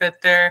is,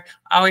 but they're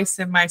always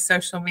in my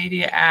social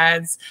media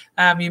ads.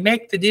 You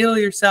make the deal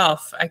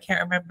yourself. I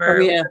can't remember. Oh,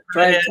 yeah,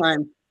 Drive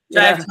Time.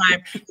 drive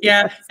time.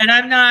 Yeah. And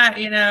I'm not,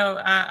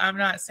 I'm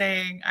not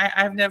saying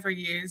I've never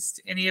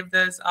used any of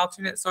those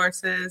alternate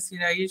sources.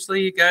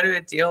 Usually you go to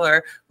a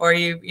dealer or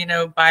you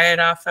buy it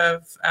off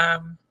of,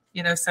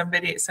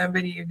 somebody,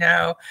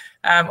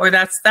 or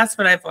that's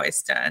what I've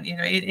always done.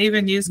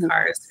 Even used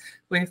cars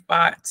we've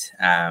bought,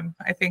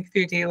 I think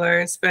through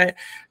dealers, but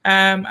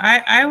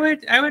I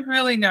would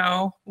really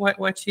know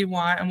what you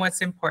want and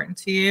what's important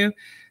to you.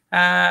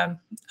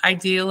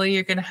 Ideally,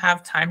 you're going to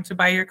have time to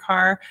buy your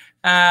car.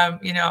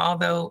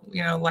 Although,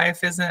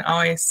 life isn't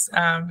always,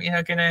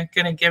 gonna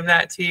give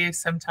that to you.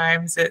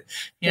 Sometimes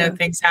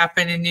things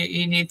happen and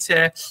you need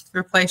to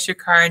replace your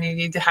car and you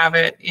need to have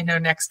it,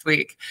 next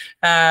week.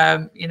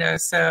 So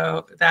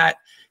that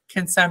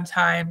can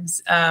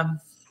sometimes,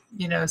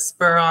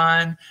 spur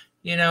on,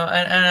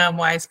 an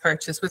unwise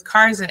purchase with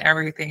cars and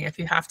everything. If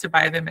you have to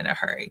buy them in a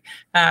hurry,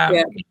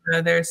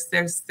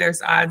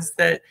 there's odds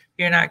that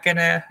you're not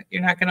gonna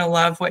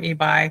love what you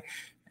buy.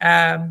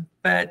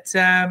 But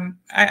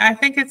I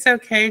think it's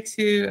okay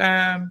to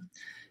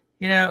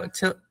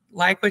to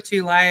like what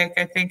you like.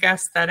 I think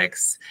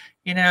aesthetics,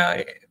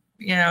 if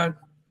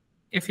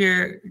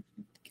you're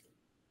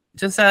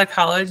just out of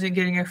college and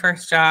getting your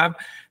first job,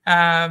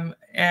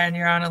 and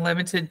you're on a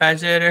limited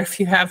budget, or if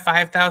you have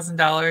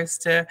 $5,000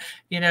 to,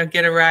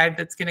 get a ride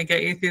that's going to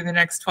get you through the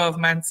next 12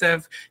 months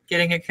of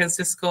getting your kids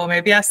to school,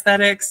 maybe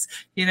aesthetics,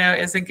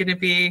 isn't going to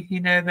be,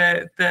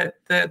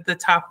 the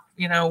top,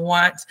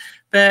 want.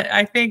 But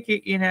I think,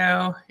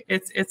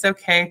 it's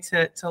okay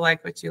to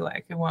like what you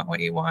like and want what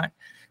you want.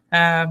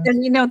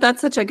 And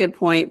that's such a good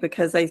point,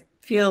 because I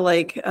feel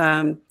like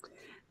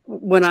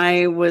when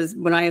I was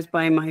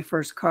buying my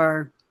first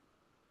car,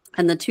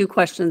 and the two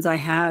questions I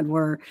had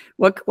were,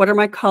 what are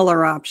my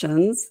color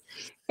options,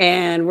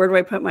 and where do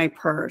I put my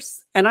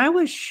purse? And I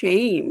was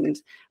shamed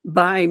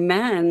by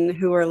men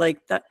who are like,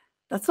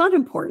 that's not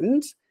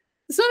important.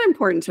 It's not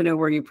important to know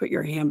where you put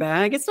your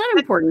handbag. It's not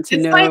important to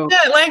know.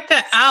 Like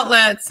the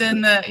outlets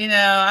and the,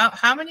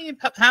 how many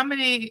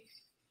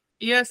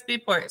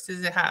USB ports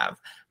does it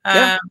have?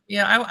 I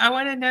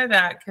want to know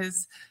that,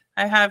 because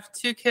I have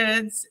 2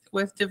 kids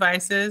with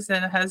devices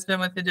and a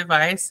husband with a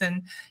device,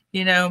 and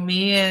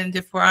me, and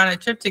if we're on a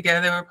trip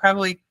together, we're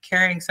probably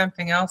carrying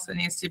something else that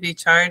needs to be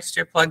charged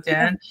or plugged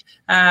in.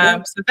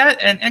 So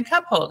that and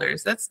cup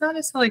holders, that's not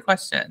a silly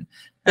question.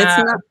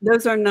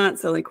 Those are not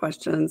silly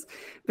questions,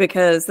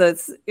 because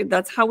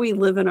that's how we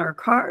live in our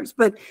cars.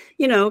 But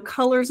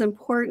color's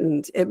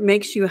important. It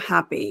makes you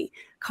happy.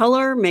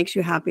 Color makes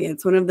you happy.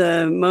 It's one of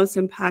the most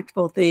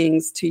impactful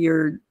things to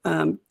your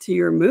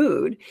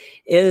mood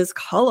is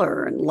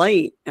color and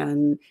light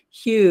and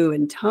hue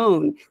and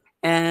tone.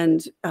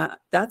 And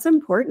that's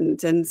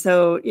important. And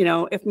so,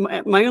 if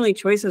my only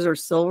choices are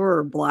silver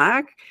or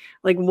black,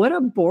 like, what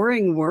a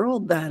boring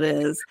world that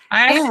is.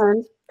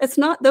 And it's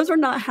not; those are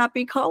not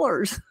happy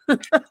colors.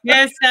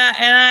 Yes,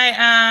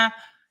 and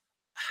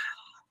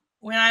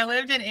when I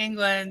lived in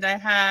England, I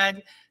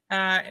had.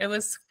 It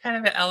was kind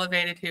of an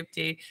elevated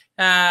hoopty.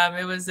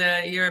 It was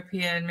a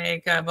European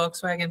make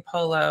Volkswagen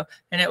Polo,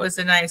 and it was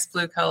a nice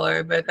blue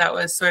color, but that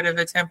was sort of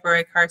a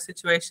temporary car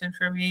situation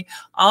for me.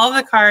 All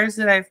the cars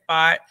that I've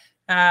bought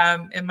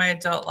in my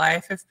adult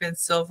life have been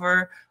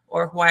silver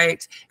or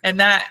white, and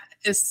that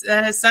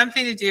has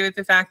something to do with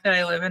the fact that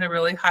I live in a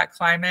really hot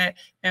climate,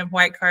 and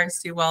white cars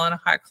do well in a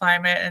hot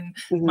climate. And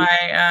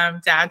my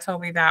dad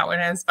told me that when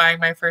I was buying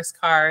my first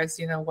cars,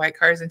 white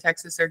cars in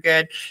Texas are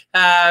good.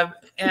 We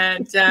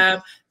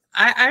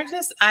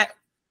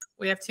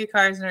have 2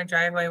 cars in our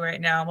driveway right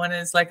now. One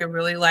is like a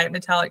really light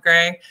metallic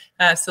gray,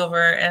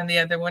 silver, and the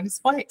other one is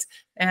white.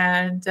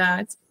 And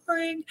it's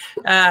boring.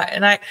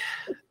 And I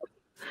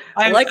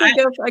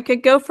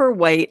could go for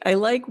white. I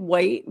like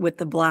white with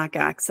the black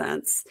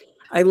accents.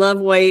 I love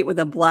white with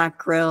a black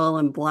grille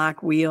and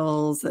black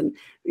wheels and,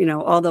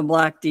 all the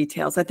black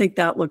details. I think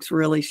that looks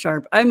really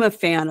sharp. I'm a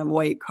fan of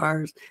white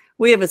cars.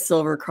 We have a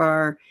silver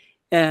car,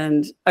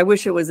 and I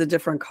wish it was a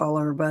different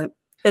color, but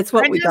it's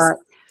what we got.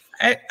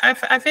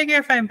 I figure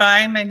if I'm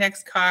buying my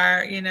next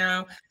car,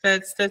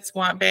 that's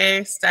want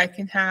based, I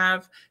can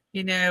have,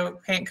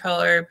 paint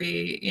color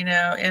be, in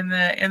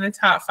the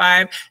top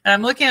 5. And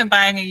I'm looking at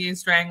buying a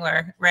used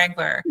Wrangler.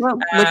 Well,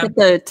 look at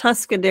the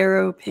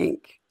Tuscadero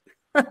pink.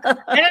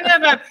 I don't know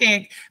about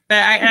pink,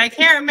 but I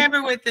can't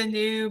remember what the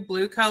new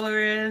blue color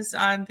is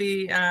on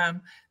the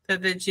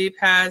Jeep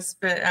has.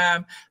 But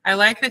I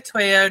like the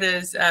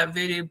Toyota's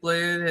Voodoo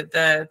Blue,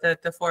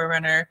 the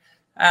 4Runner.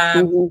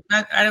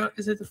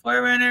 Is it the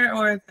 4Runner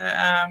or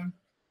the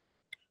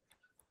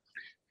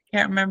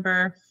can't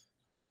remember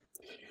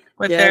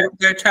what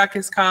their truck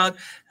is called,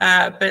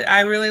 but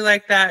I really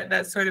like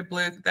that sort of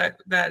blue,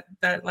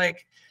 that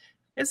like,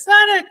 it's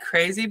not a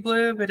crazy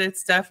blue, but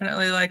it's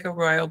definitely like a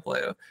royal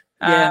blue.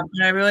 And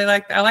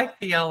I like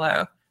the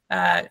yellow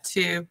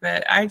too,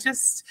 but I'm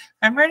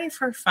ready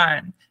for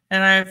fun,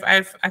 and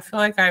I feel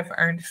like I've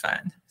earned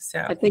fun. So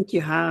I think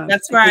you have.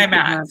 That's where I'm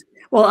at.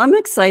 Well, I'm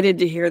excited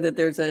to hear that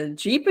there's a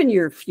Jeep in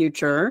your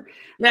future.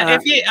 Yeah,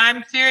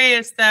 I'm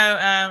serious though.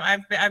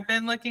 I've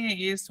been looking at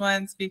used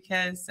ones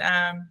because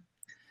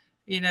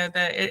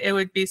that it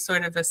would be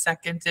sort of a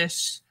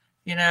second-ish,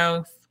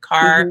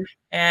 car. Mhm.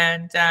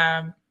 And,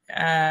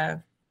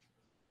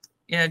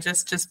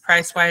 just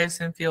price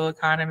wise and fuel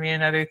economy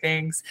and other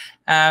things,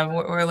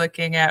 we're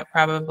looking at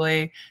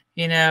probably,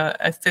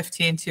 a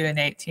 15 to an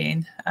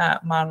 18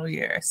 model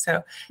year.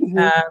 So,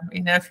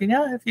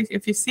 Mhm.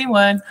 if you see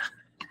one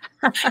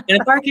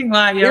in a parking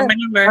lot, you Yeah, know my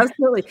number.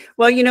 absolutely.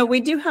 Well,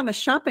 we do have a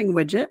shopping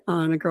widget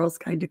on A Girl's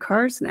Guide to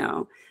Cars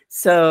now.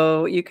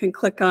 So you can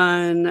click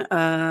on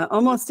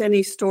almost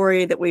any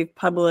story that we've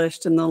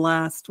published in the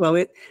last,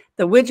 the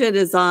widget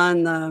is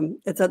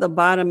it's at the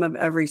bottom of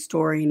every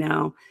story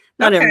now.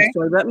 Not every Okay.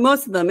 story, but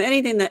most of them.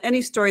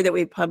 Any story that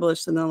we've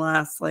published in the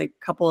last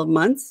couple of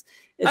months,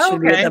 it Oh,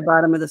 should be at okay. the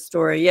bottom of the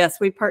story. Yes,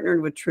 we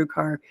partnered with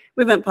TrueCar.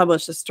 We haven't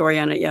published a story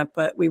on it yet,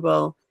 but we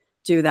will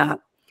do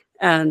that.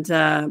 And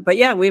but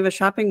yeah, we have a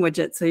shopping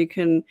widget, so you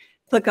can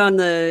click on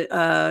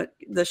the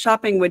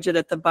shopping widget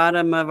at the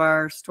bottom of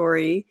our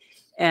story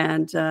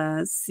and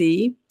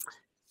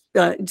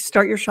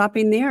start your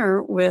shopping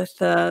there with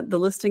the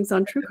listings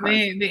on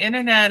TrueCar. The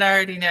internet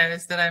already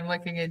knows that I'm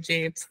looking at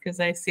Jeeps because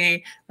I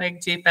see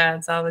Jeep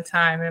ads all the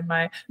time in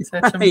my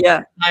social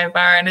media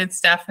sidebar, and it's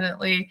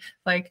definitely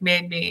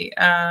made me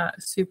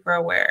super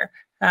aware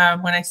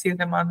when I see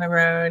them on the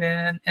road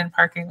and in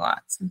parking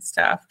lots and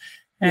stuff.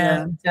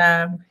 And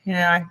I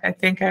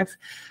think I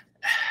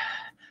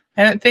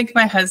don't think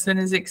my husband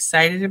is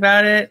excited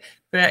about it,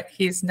 but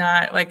he's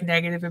not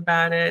negative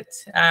about it.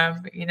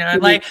 And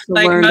like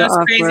most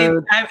crazy,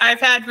 I've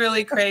had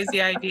really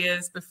crazy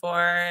ideas before,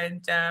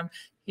 and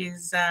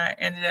he's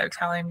ended up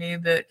telling me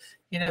that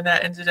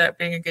that ended up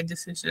being a good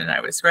decision, and I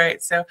was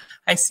right. So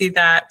I see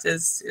that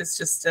as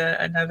just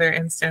another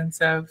instance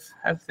of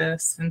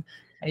this. And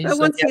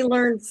once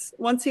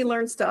he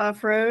learns to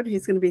off-road,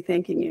 he's going to be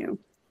thanking you.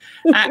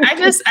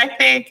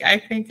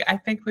 I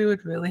think we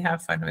would really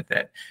have fun with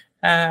it.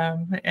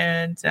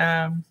 That's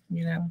a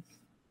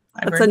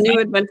new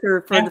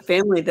adventure for the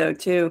family though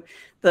too.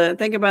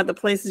 Think about the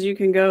places you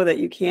can go that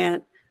you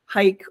can't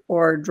hike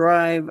or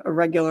drive a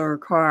regular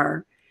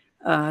car,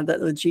 that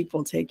the Jeep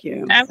will take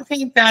you. I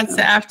think that's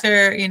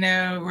after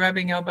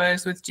rubbing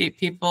elbows with Jeep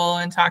people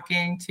and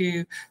talking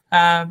to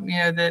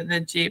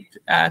the Jeep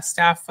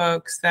staff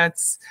folks.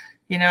 That's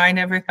I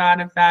never thought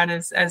of that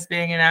as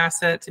being an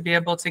asset to be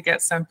able to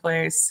get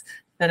someplace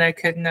that I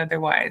couldn't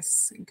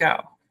otherwise go.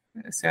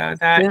 So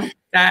that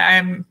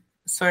I'm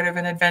sort of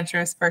an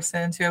adventurous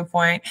person to a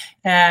point,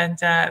 and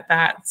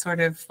that sort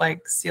of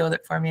sealed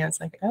it for me. I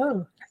was like,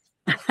 oh,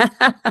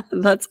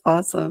 that's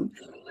awesome.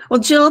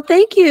 Well, Jill,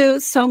 thank you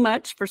so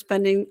much for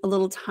spending a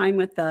little time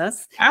with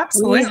us.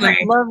 Absolutely.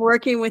 We love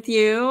working with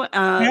you.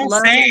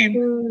 Love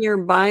seeing your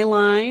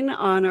byline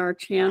on our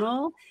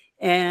channel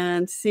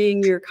and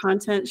seeing your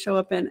content show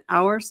up in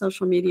our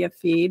social media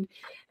feed.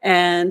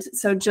 And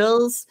so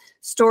Jill's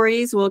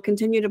stories will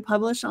continue to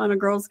publish on A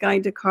Girl's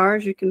Guide to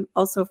Cars. You can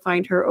also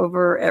find her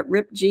over at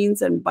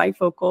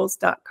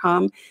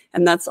ripjeansandbifocals.com.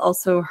 And that's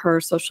also her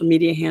social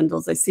media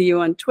handles. I see you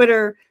on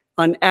Twitter,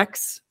 on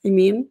X,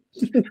 every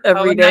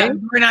day.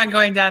 We're not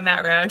going down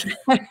that road.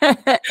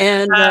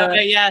 And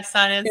but yes,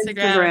 on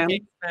Instagram. And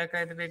Facebook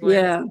are the big ones.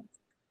 Yeah.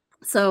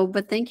 So,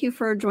 but thank you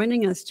for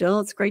joining us, Jill.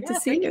 It's great to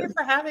see you. Thank you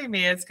for having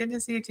me. It's good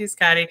to see you too,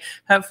 Scotty.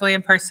 Hopefully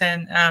in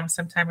person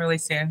sometime really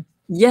soon.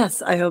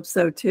 Yes, I hope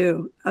so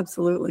too.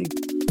 Absolutely.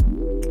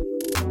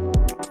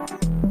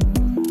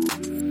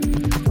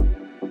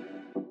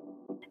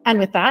 And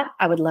with that,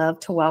 I would love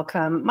to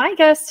welcome my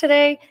guest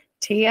today,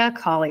 Teia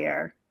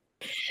Collier.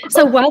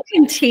 So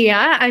welcome,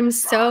 Teia. I'm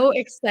so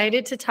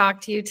excited to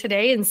talk to you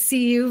today and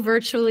see you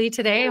virtually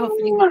today.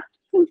 Hopefully we'll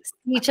see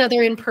each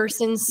other in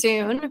person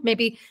soon.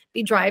 Maybe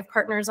be drive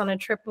partners on a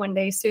trip one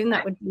day soon.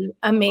 That would be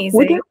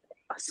amazing.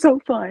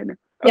 So fun.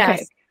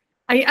 Yes.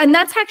 Okay. And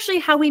that's actually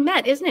how we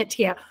met, isn't it,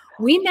 Teia?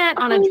 We met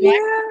on a drive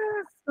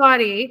with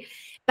Scotty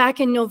back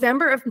in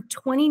November of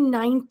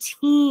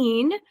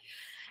 2019.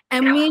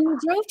 And we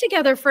drove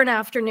together for an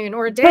afternoon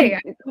or a day.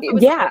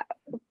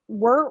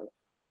 We're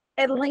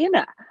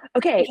Atlanta.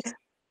 Okay. Yes.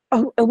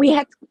 Oh, we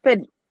had, but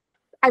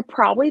I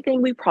probably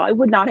think we probably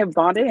would not have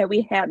bonded had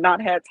we had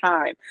not had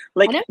time,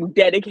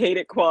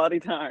 dedicated quality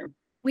time.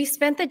 We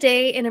spent the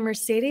day in a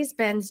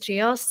Mercedes-Benz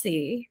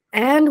GLC,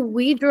 and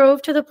we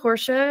drove to the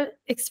Porsche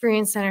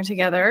Experience Center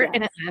together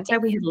in Atlanta.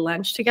 We had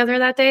lunch together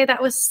that day.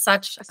 That was so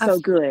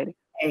good.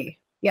 Day.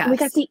 Yes. We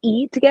got to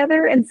eat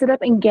together and sit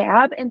up and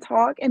gab and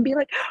talk and be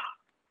like,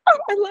 oh,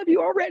 I love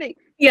you already.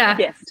 Yeah,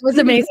 yes. It was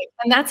amazing.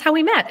 And that's how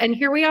we met. And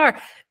here we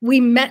are. We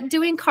met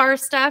doing car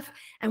stuff,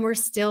 and we're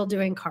still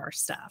doing car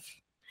stuff.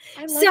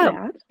 I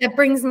love that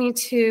brings me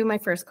to my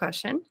first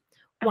question.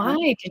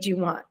 Why did you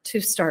want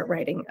to start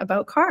writing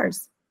about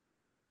cars?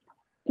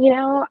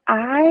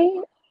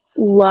 I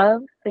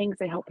love things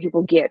that help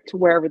people get to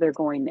wherever they're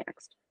going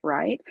next,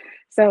 right?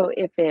 So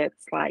if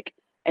it's like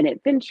an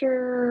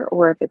adventure,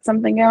 or if it's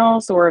something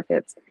else, or if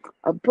it's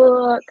a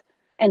book,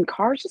 and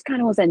cars just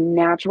kind of was a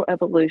natural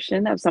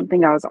evolution of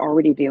something I was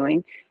already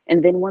doing.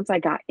 And then once I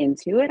got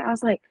into it, I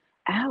was like,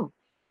 oh,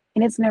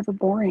 and it's never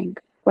boring.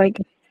 Like,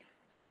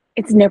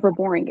 It's never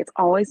boring. It's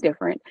always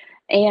different.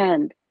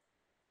 And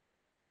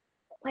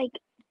like,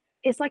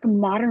 it's like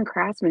modern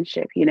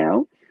craftsmanship, you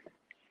know?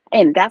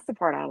 And that's the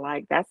part I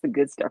like. That's the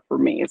good stuff for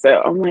me.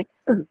 So I'm like,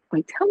 "Ooh,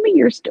 like, tell me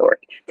your story.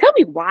 Tell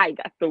me why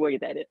that's the way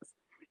that is,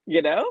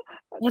 you know?"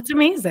 That's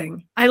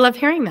amazing. I love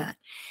hearing that.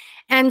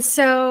 And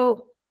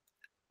so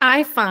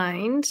I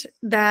find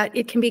that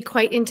it can be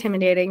quite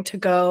intimidating to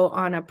go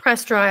on a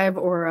press drive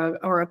or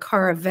a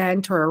car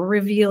event or a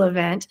reveal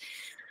event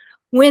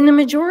when the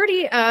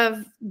majority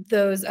of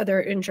those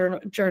other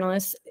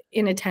journalists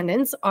in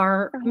attendance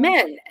are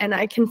men. And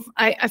I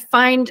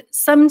find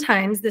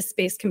sometimes this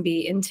space can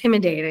be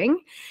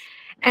intimidating.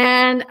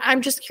 And I'm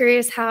just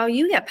curious how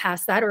you get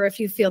past that, or if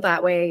you feel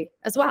that way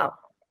as well.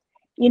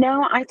 You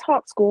know, I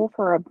taught school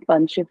for a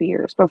bunch of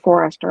years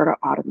before I started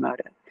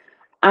automotive.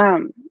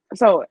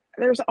 So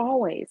there's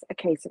always a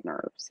case of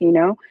nerves, you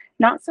know,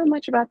 not so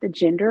much about the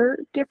gender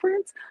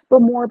difference,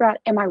 but more about,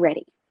 am I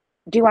ready?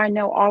 Do I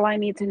know all I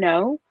need to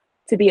know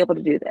to be able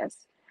to do this?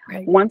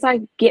 Right. Once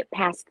I get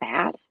past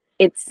that,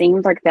 it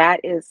seems like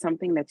that is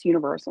something that's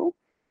universal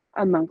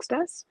amongst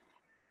us,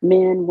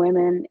 men,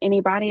 women,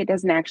 anybody. It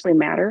doesn't actually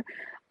matter.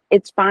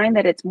 It's fine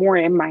that it's more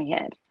in my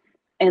head.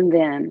 And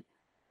then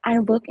I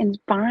look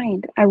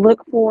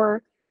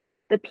for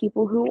the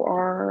people who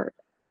are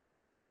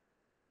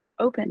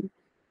open,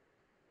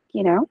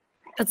 you know?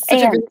 That's such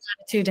a And good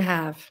attitude to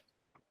have.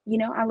 you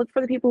know, I look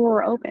for the people who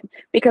are open,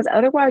 because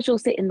otherwise you'll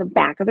sit in the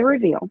back of the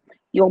reveal.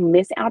 You'll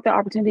miss out the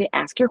opportunity to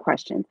ask your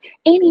questions,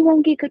 and you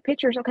won't get good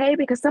pictures, okay?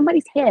 Because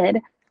somebody's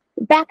head,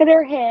 back of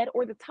their head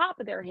or the top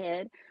of their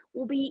head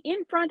will be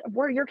in front of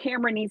where your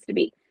camera needs to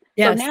be.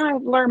 So Yes. now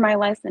I've learned my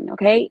lesson,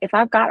 okay? If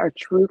I've got a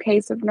true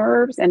case of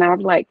nerves and I've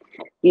like,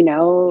 you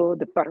know,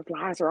 the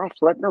butterflies are all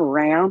floating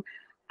around,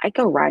 I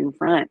go right in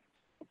front.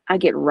 I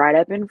get right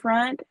up in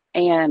front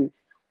and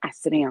I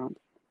sit down.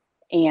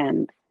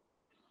 And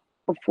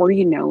before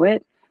you know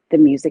it, the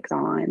music's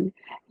on.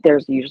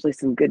 There's usually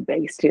some good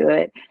bass to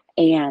it,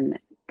 and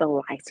the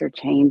lights are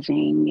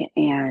changing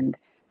and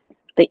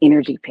the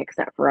energy picks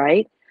up,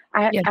 right?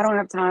 Yes. I don't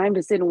have time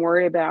to sit and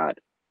worry about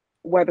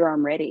whether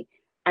I'm ready.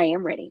 I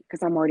am ready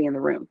because I'm already in the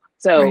room.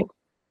 So Right.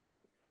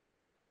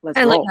 let's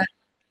I roll. like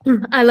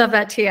that. I love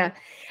that, Teia.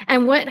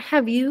 And what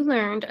have you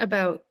learned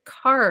about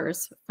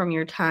cars from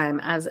your time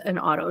as an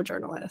auto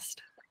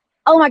journalist?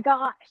 Oh my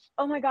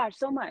gosh,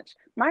 so much.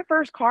 My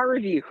first car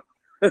review,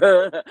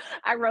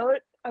 I wrote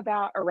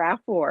about a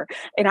RAV4,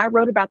 and I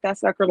wrote about that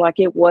sucker like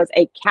it was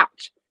a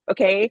couch.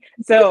 Okay.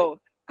 So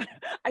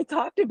I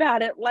talked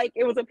about it like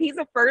it was a piece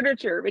of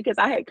furniture because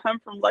I had come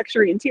from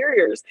luxury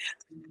interiors.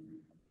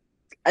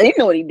 I didn't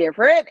know any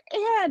different.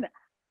 And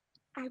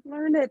I've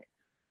learned that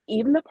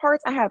even the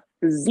parts I have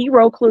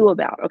zero clue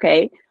about,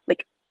 okay?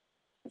 Like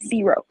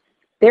zero.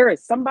 There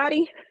is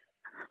somebody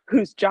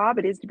whose job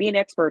it is to be an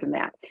expert in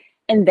that.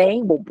 And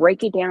they will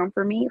break it down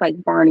for me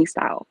like Barney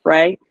style,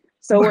 right?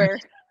 So where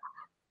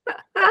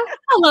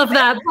I love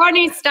that,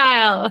 Barney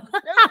style.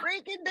 they'll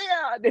break it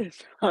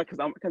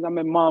down because I'm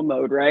in mom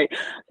mode, right? Yeah.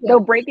 They'll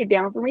break it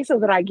down for me so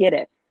that I get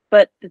it.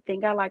 But the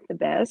thing I like the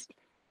best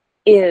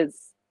is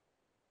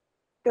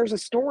there's a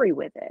story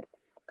with it.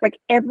 Like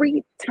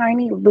every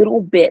tiny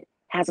little bit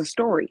has a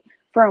story,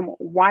 from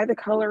why the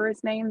color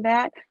is named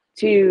that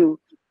to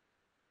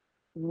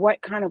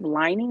what kind of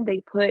lining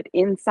they put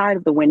inside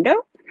of the window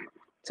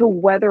to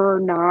whether or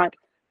not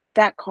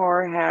that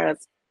car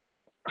has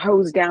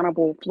hose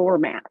downable floor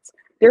mats.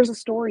 There's a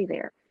story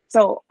there.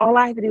 So all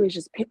I have to do is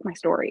just pick my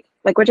story,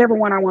 like whichever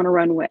one I want to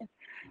run with.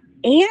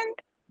 And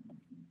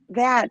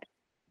that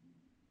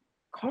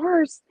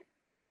cars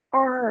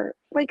are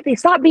like, they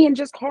stopped being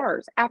just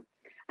cars. I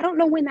don't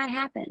know when that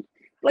happened.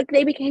 Like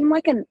they became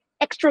like an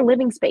extra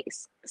living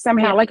space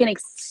somehow, Yeah. like an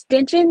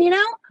extension, you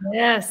know,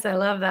 Yes, I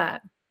love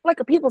that. like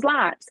of people's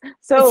lives. It's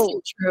So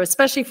so true,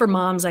 especially for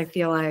moms, I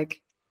feel like.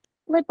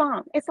 lip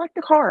balm, it's like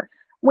the car.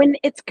 When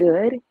it's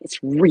good, it's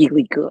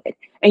really good.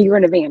 And you're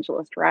an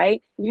evangelist,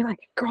 right? And you're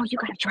like, girl, you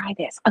gotta try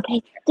this.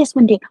 Okay, this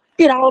one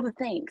did all the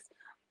things.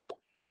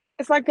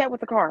 It's like that with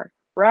the car,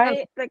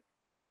 right? Like,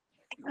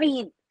 I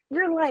mean,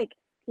 you're like,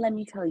 let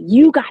me tell you,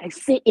 you gotta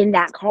sit in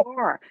that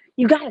car.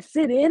 You gotta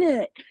sit in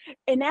it.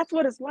 And that's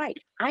what it's like.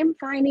 I'm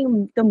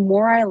finding the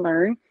more I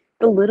learn,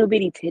 the little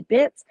bitty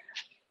tidbits,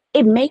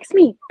 it makes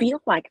me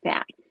feel like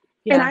that.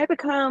 Yeah. And I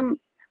become,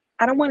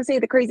 I don't want to say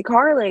the crazy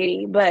car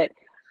lady, but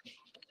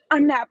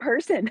I'm that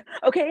person.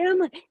 Okay. And I'm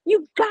like,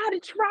 you gotta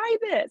try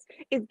this.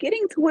 It's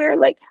getting to where,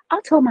 like,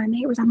 I'll tell my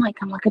neighbors, I'm like,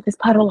 come look at this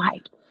puddle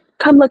light.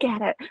 Come look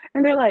at it.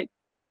 And they're like,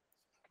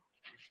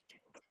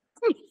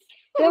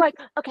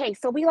 okay,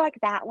 so we like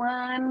that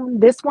one,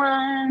 this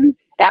one,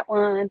 that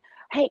one.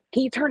 Hey,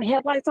 can you turn the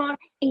headlights on?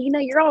 And you know,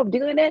 you're all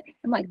doing it.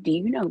 I'm like, do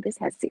you know this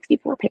has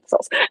 64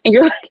 pixels? And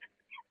you're like,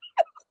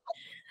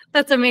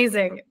 That's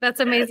amazing. That's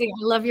amazing.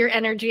 I love your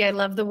energy. I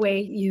love the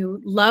way you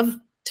love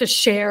to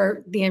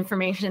share the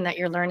information that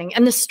you're learning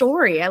and the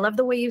story. I love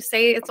the way you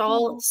say it's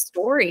all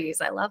stories.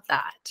 I love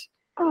that.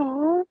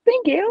 oh,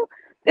 thank you.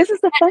 This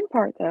is the fun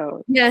part,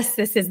 though. Yes,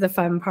 this is the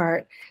fun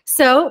part.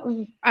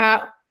 So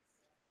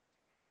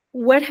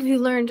What have you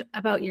learned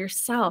about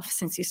yourself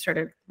since you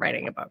started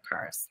writing about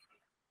cars?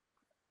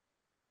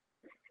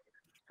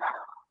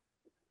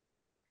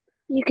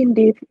 You can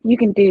do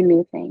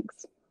new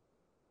things.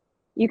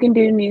 You can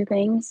do new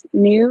things.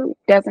 New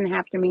doesn't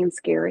have to mean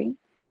scary,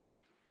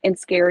 and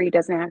scary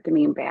doesn't have to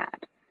mean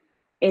bad.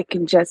 It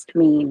can just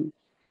mean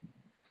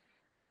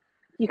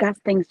you got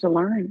things to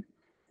learn.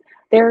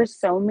 There are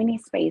so many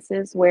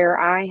spaces where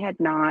I had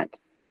not.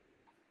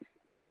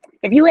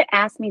 If you had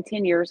asked me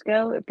 10 years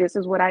ago if this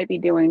is what I'd be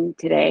doing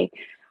today,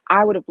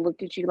 I would have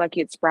looked at you like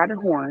you had sprouted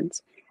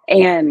horns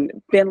and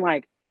been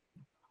like,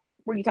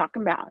 what are you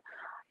talking about?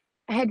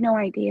 I had no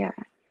idea.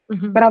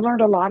 Mhm. But I've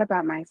learned a lot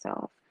about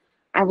myself.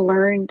 I've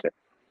learned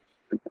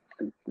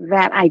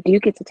that I do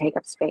get to take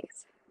up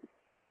space,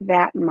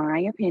 that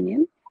my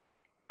opinion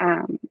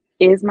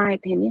is my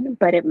opinion,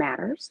 but it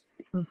matters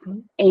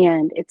Mhm.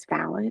 and it's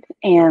valid,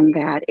 and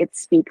that it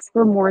speaks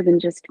for more than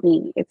just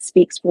me. It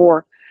speaks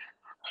for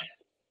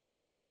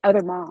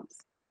other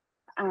moms.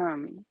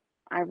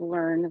 I've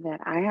learned that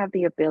I have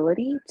the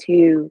ability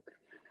to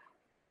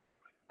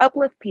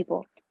uplift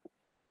people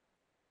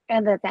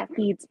and that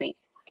feeds me.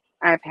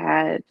 I've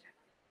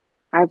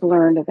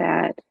learned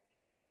that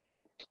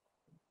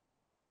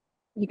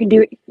you can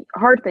do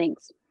hard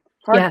things.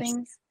 Hard Yes.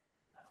 things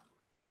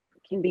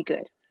can be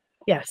good.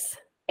 Yes.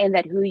 And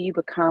that who you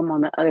become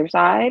on the other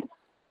side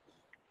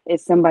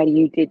is somebody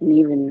you didn't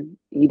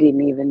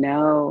even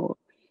know,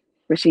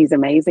 but she's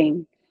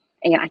amazing.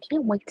 And I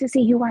can't wait to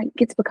see who I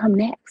get to become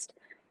next.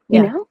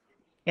 You Yeah. know?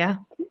 Yeah.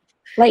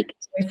 Like,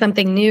 There's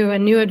something new, a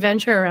new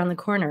adventure around the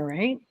corner,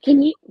 right?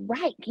 can you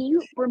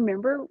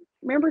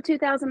remember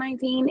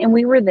 2019, and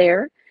we were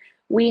there.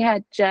 We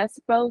had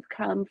just both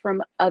come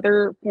from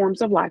other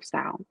forms of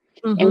lifestyle,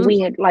 and Mhm. we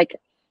had like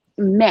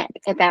met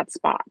at that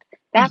spot.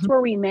 That's Mhm.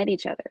 where we met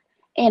each other.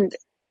 And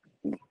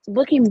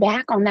looking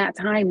back on that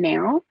time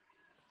now,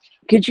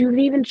 could you have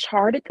even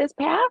charted this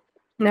path?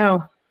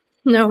 No,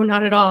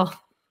 not at all.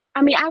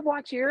 I mean, I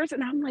watch yours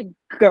and I'm like,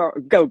 go, girl,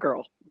 go,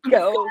 girl.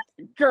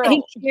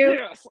 Thank you.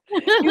 Yes,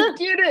 you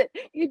did it.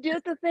 You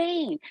did the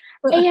thing.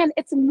 And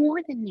it's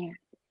more than that.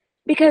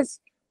 Because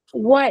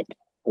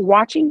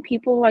watching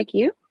people like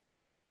you,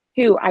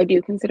 who I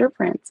do consider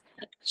friends,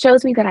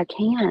 shows me that I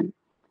can.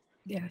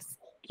 Yes.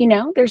 You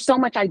know, there's so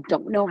much I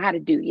don't know how to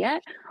do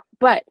yet,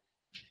 but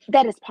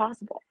that is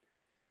possible.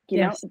 You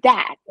know, Yes.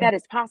 that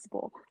is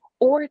possible.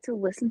 Or to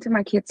listen to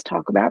my kids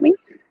talk about me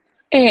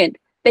and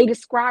they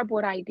describe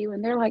what I do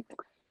and they're like,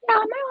 yeah,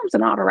 my mom's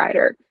an auto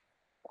writer.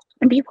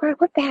 And people are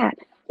like, what's that?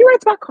 She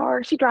writes about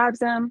cars, she drives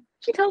them,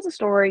 she tells a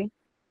story.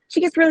 She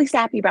gets really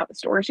sappy about the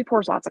story. She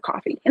pours lots of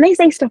coffee. And they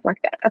say stuff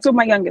like that. That's what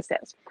my youngest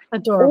says.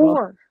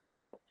 Adorable.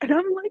 And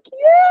I'm like,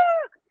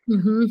 yeah.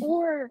 Mhm.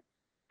 Or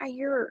I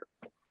hear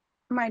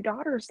my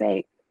daughter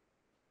say,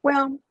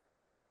 well,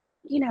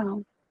 you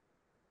know,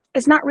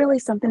 it's not really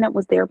something that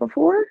was there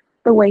before,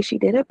 the way she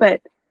did it,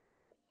 but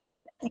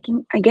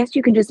I guess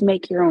you can just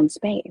make your own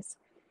space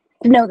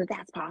to know that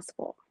that's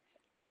possible.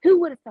 Who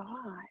would have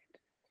thought?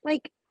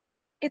 Like,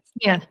 it's,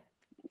 Yeah,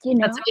 you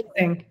that's know,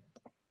 amazing.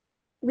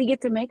 we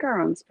get to make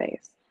our own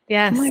space.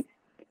 Yes. I'm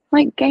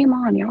like, game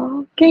on,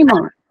 y'all. Game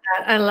on.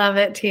 I love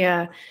it,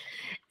 Teia.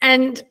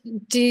 And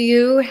do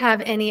you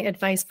have any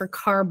advice for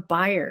car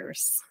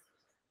buyers?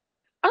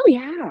 Oh,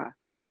 yeah.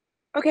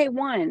 Okay,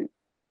 one,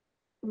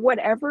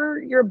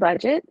 whatever your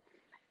budget,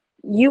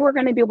 you are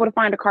going to be able to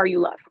find a car you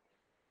love.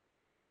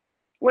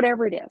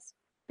 Whatever it is,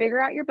 figure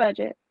out your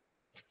budget.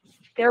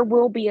 There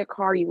will be a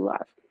car you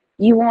love.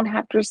 You won't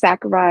have to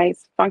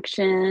sacrifice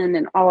function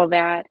and all of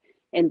that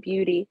and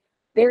beauty.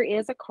 There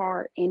is a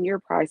car in your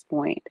price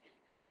point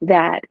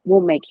that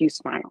will make you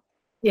smile.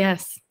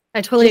 Yes,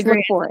 I totally Just look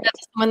agree. for I it. said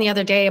to someone the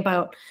other day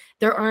about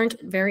there aren't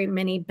very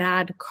many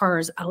bad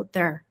cars out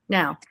there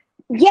now.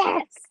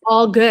 Yes.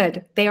 All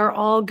good. They are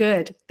all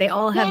good. They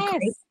all have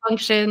great Yes.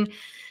 function.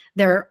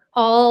 They're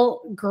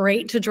all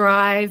great to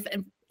drive.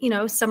 And,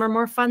 some are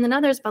more fun than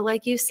others. But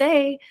like you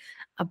say,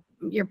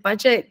 your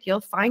budget, you'll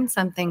find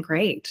something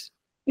great.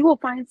 You will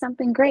find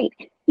something great.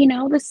 You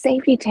know, the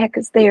safety tech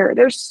is there.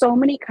 There's so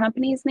many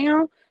companies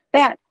now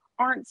that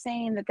aren't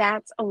saying that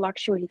that's a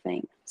luxury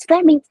thing. So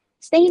that means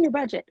stay in your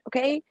budget,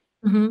 okay?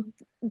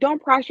 Mm-hmm.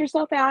 Don't price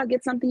yourself out,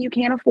 get something you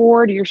can't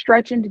afford, or you're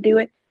stretching to do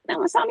it.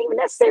 No, it's not even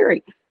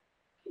necessary.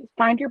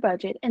 Find your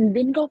budget and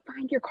then go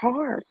find your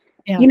car,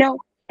 Yeah.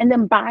 And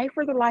then buy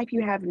for the life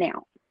you have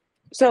now.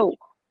 So,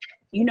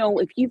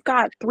 if you've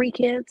got 3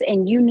 kids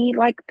and you need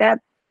like that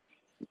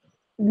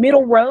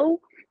middle row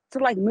to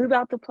like move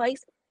out the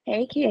place,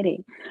 hey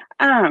kitty,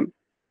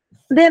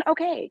 then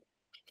okay,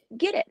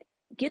 get it.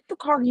 Get the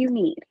car you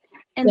need.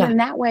 And Yeah. then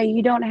that way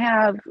you don't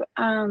have,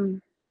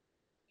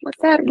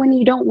 what's that when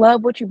you don't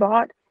love what you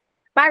bought?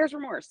 Buyer's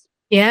remorse.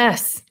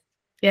 Yes.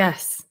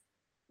 Yes.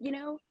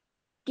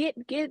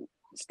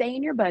 Stay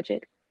in your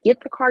budget, get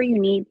the car you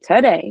need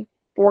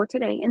for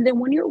today. And then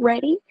when you're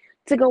ready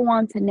to go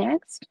on to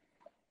next,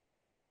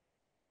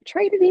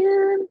 trade it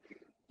in,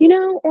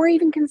 or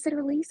even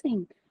consider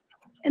leasing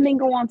and then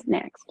go on to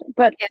next.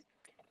 But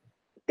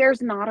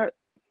there's not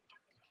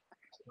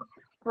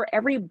for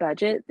every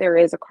budget, there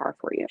is a car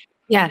for you.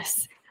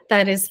 Yes,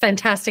 that is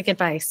fantastic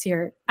advice.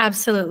 You're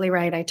absolutely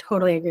right. I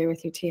totally agree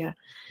with you, Teia.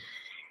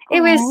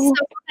 It was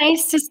so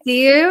nice to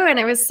see you, and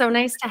it was so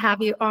nice to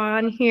have you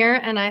on here.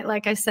 And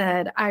like I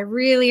said, I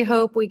really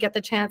hope we get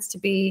the chance to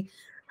be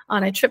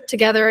on a trip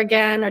together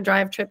again, a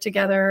drive trip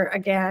together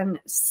again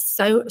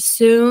so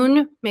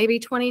soon, maybe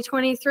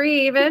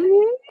 2023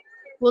 even.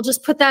 We'll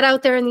just put that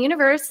out there in the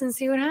universe and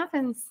see what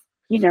happens.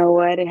 You know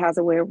what? It has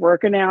a way of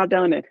working out,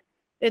 don't it?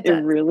 It does.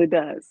 It really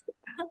does.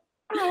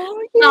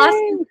 Oh,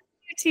 awesome,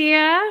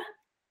 Teia.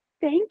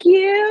 Thank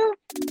you.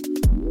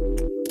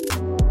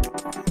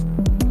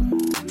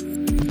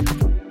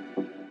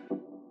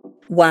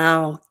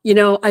 Wow. You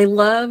know, I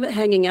love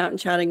hanging out and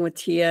chatting with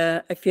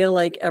Teia. I feel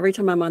like every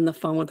time I'm on the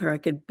phone with her, I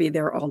could be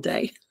there all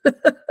day.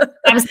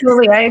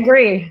 Absolutely. I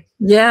agree.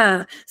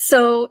 Yeah.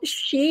 So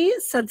she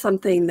said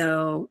something,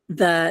 though,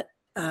 that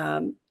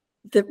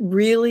that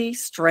really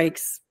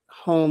strikes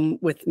home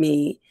with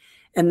me.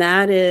 And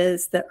that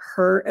is that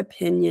her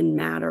opinion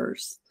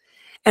matters.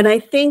 And I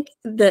think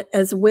that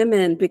as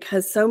women,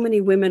 because so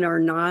many women are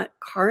not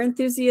car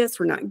enthusiasts,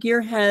 we're not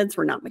gearheads,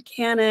 we're not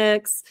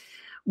mechanics,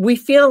 we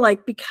feel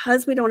like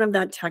because we don't have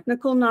that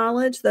technical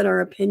knowledge that our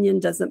opinion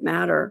doesn't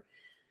matter,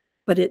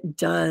 but it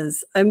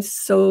does. I'm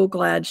so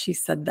glad she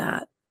said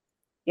that.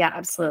 Yeah,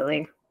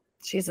 absolutely.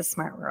 She's a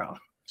smart girl.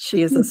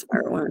 She is a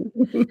smart one.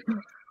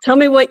 Tell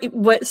me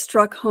what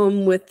struck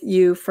home with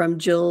you from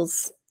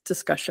Jill's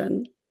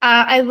discussion.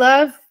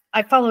 I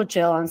follow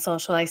Jill on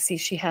social. I see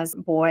she has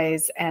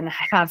boys, and I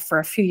have for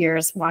a few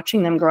years.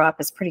 Watching them grow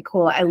up is pretty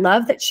cool. I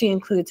love that she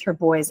includes her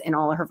boys in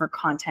all of her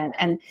content,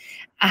 and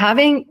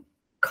having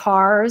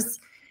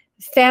cars,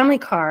 family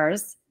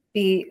cars,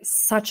 be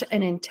such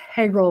an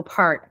integral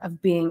part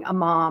of being a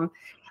mom.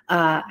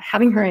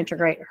 Having her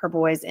integrate her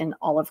boys in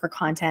all of her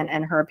content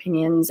and her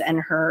opinions and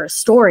her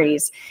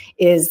stories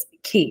is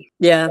key.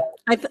 Yeah,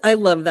 I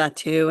love that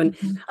too. And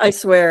I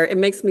swear it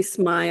makes me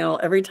smile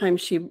every time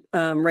she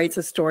writes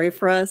a story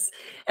for us.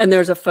 And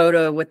there's a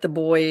photo with the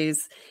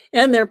boys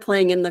and they're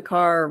playing in the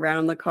car,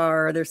 around the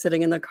car, or they're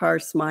sitting in the car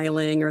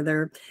smiling, or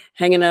they're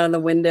hanging out of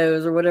the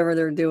windows or whatever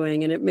they're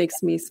doing. And it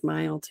makes me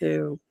smile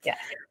too. Yeah.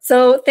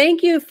 So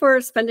thank you for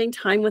spending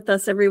time with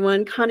us,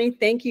 everyone. Connie,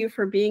 thank you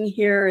for being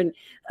here and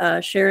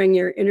sharing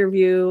your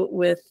interview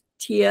with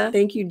Teia.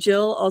 Thank you,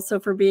 Jill, also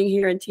for being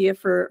here, and Teia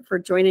for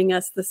joining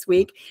us this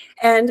week.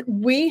 And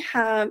we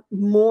have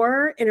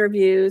more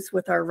interviews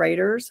with our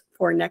writers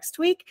for next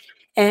week.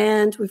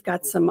 And we've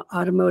got some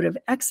automotive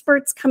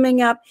experts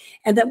coming up.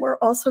 And then we're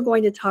also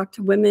going to talk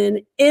to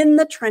women in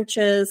the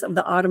trenches of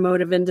the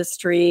automotive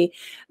industry,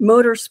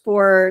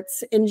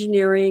 motorsports,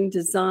 engineering,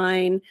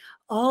 design,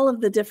 all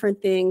of the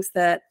different things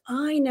that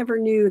I never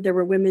knew there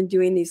were women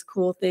doing these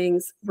cool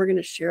things. We're going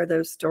to share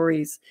those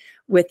stories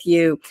with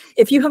you.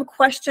 If you have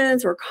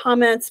questions or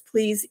comments,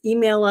 please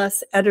email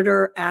us,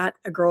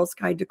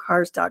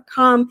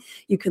 editor@agirlsguidetocars.com.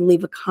 You can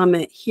leave a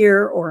comment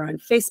here or on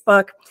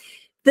Facebook.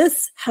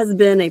 This has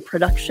been a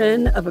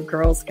production of A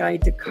Girl's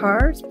Guide to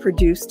Cars,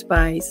 produced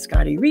by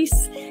Scotty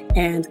Reese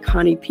and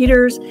Connie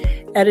Peters,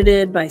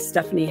 edited by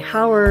Stephanie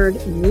Howard,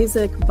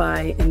 music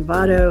by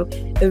Envato,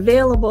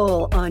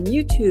 available on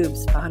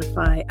YouTube,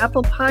 Spotify,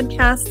 Apple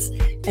Podcasts,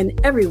 and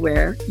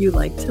everywhere you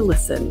like to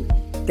listen.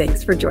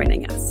 Thanks for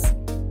joining us.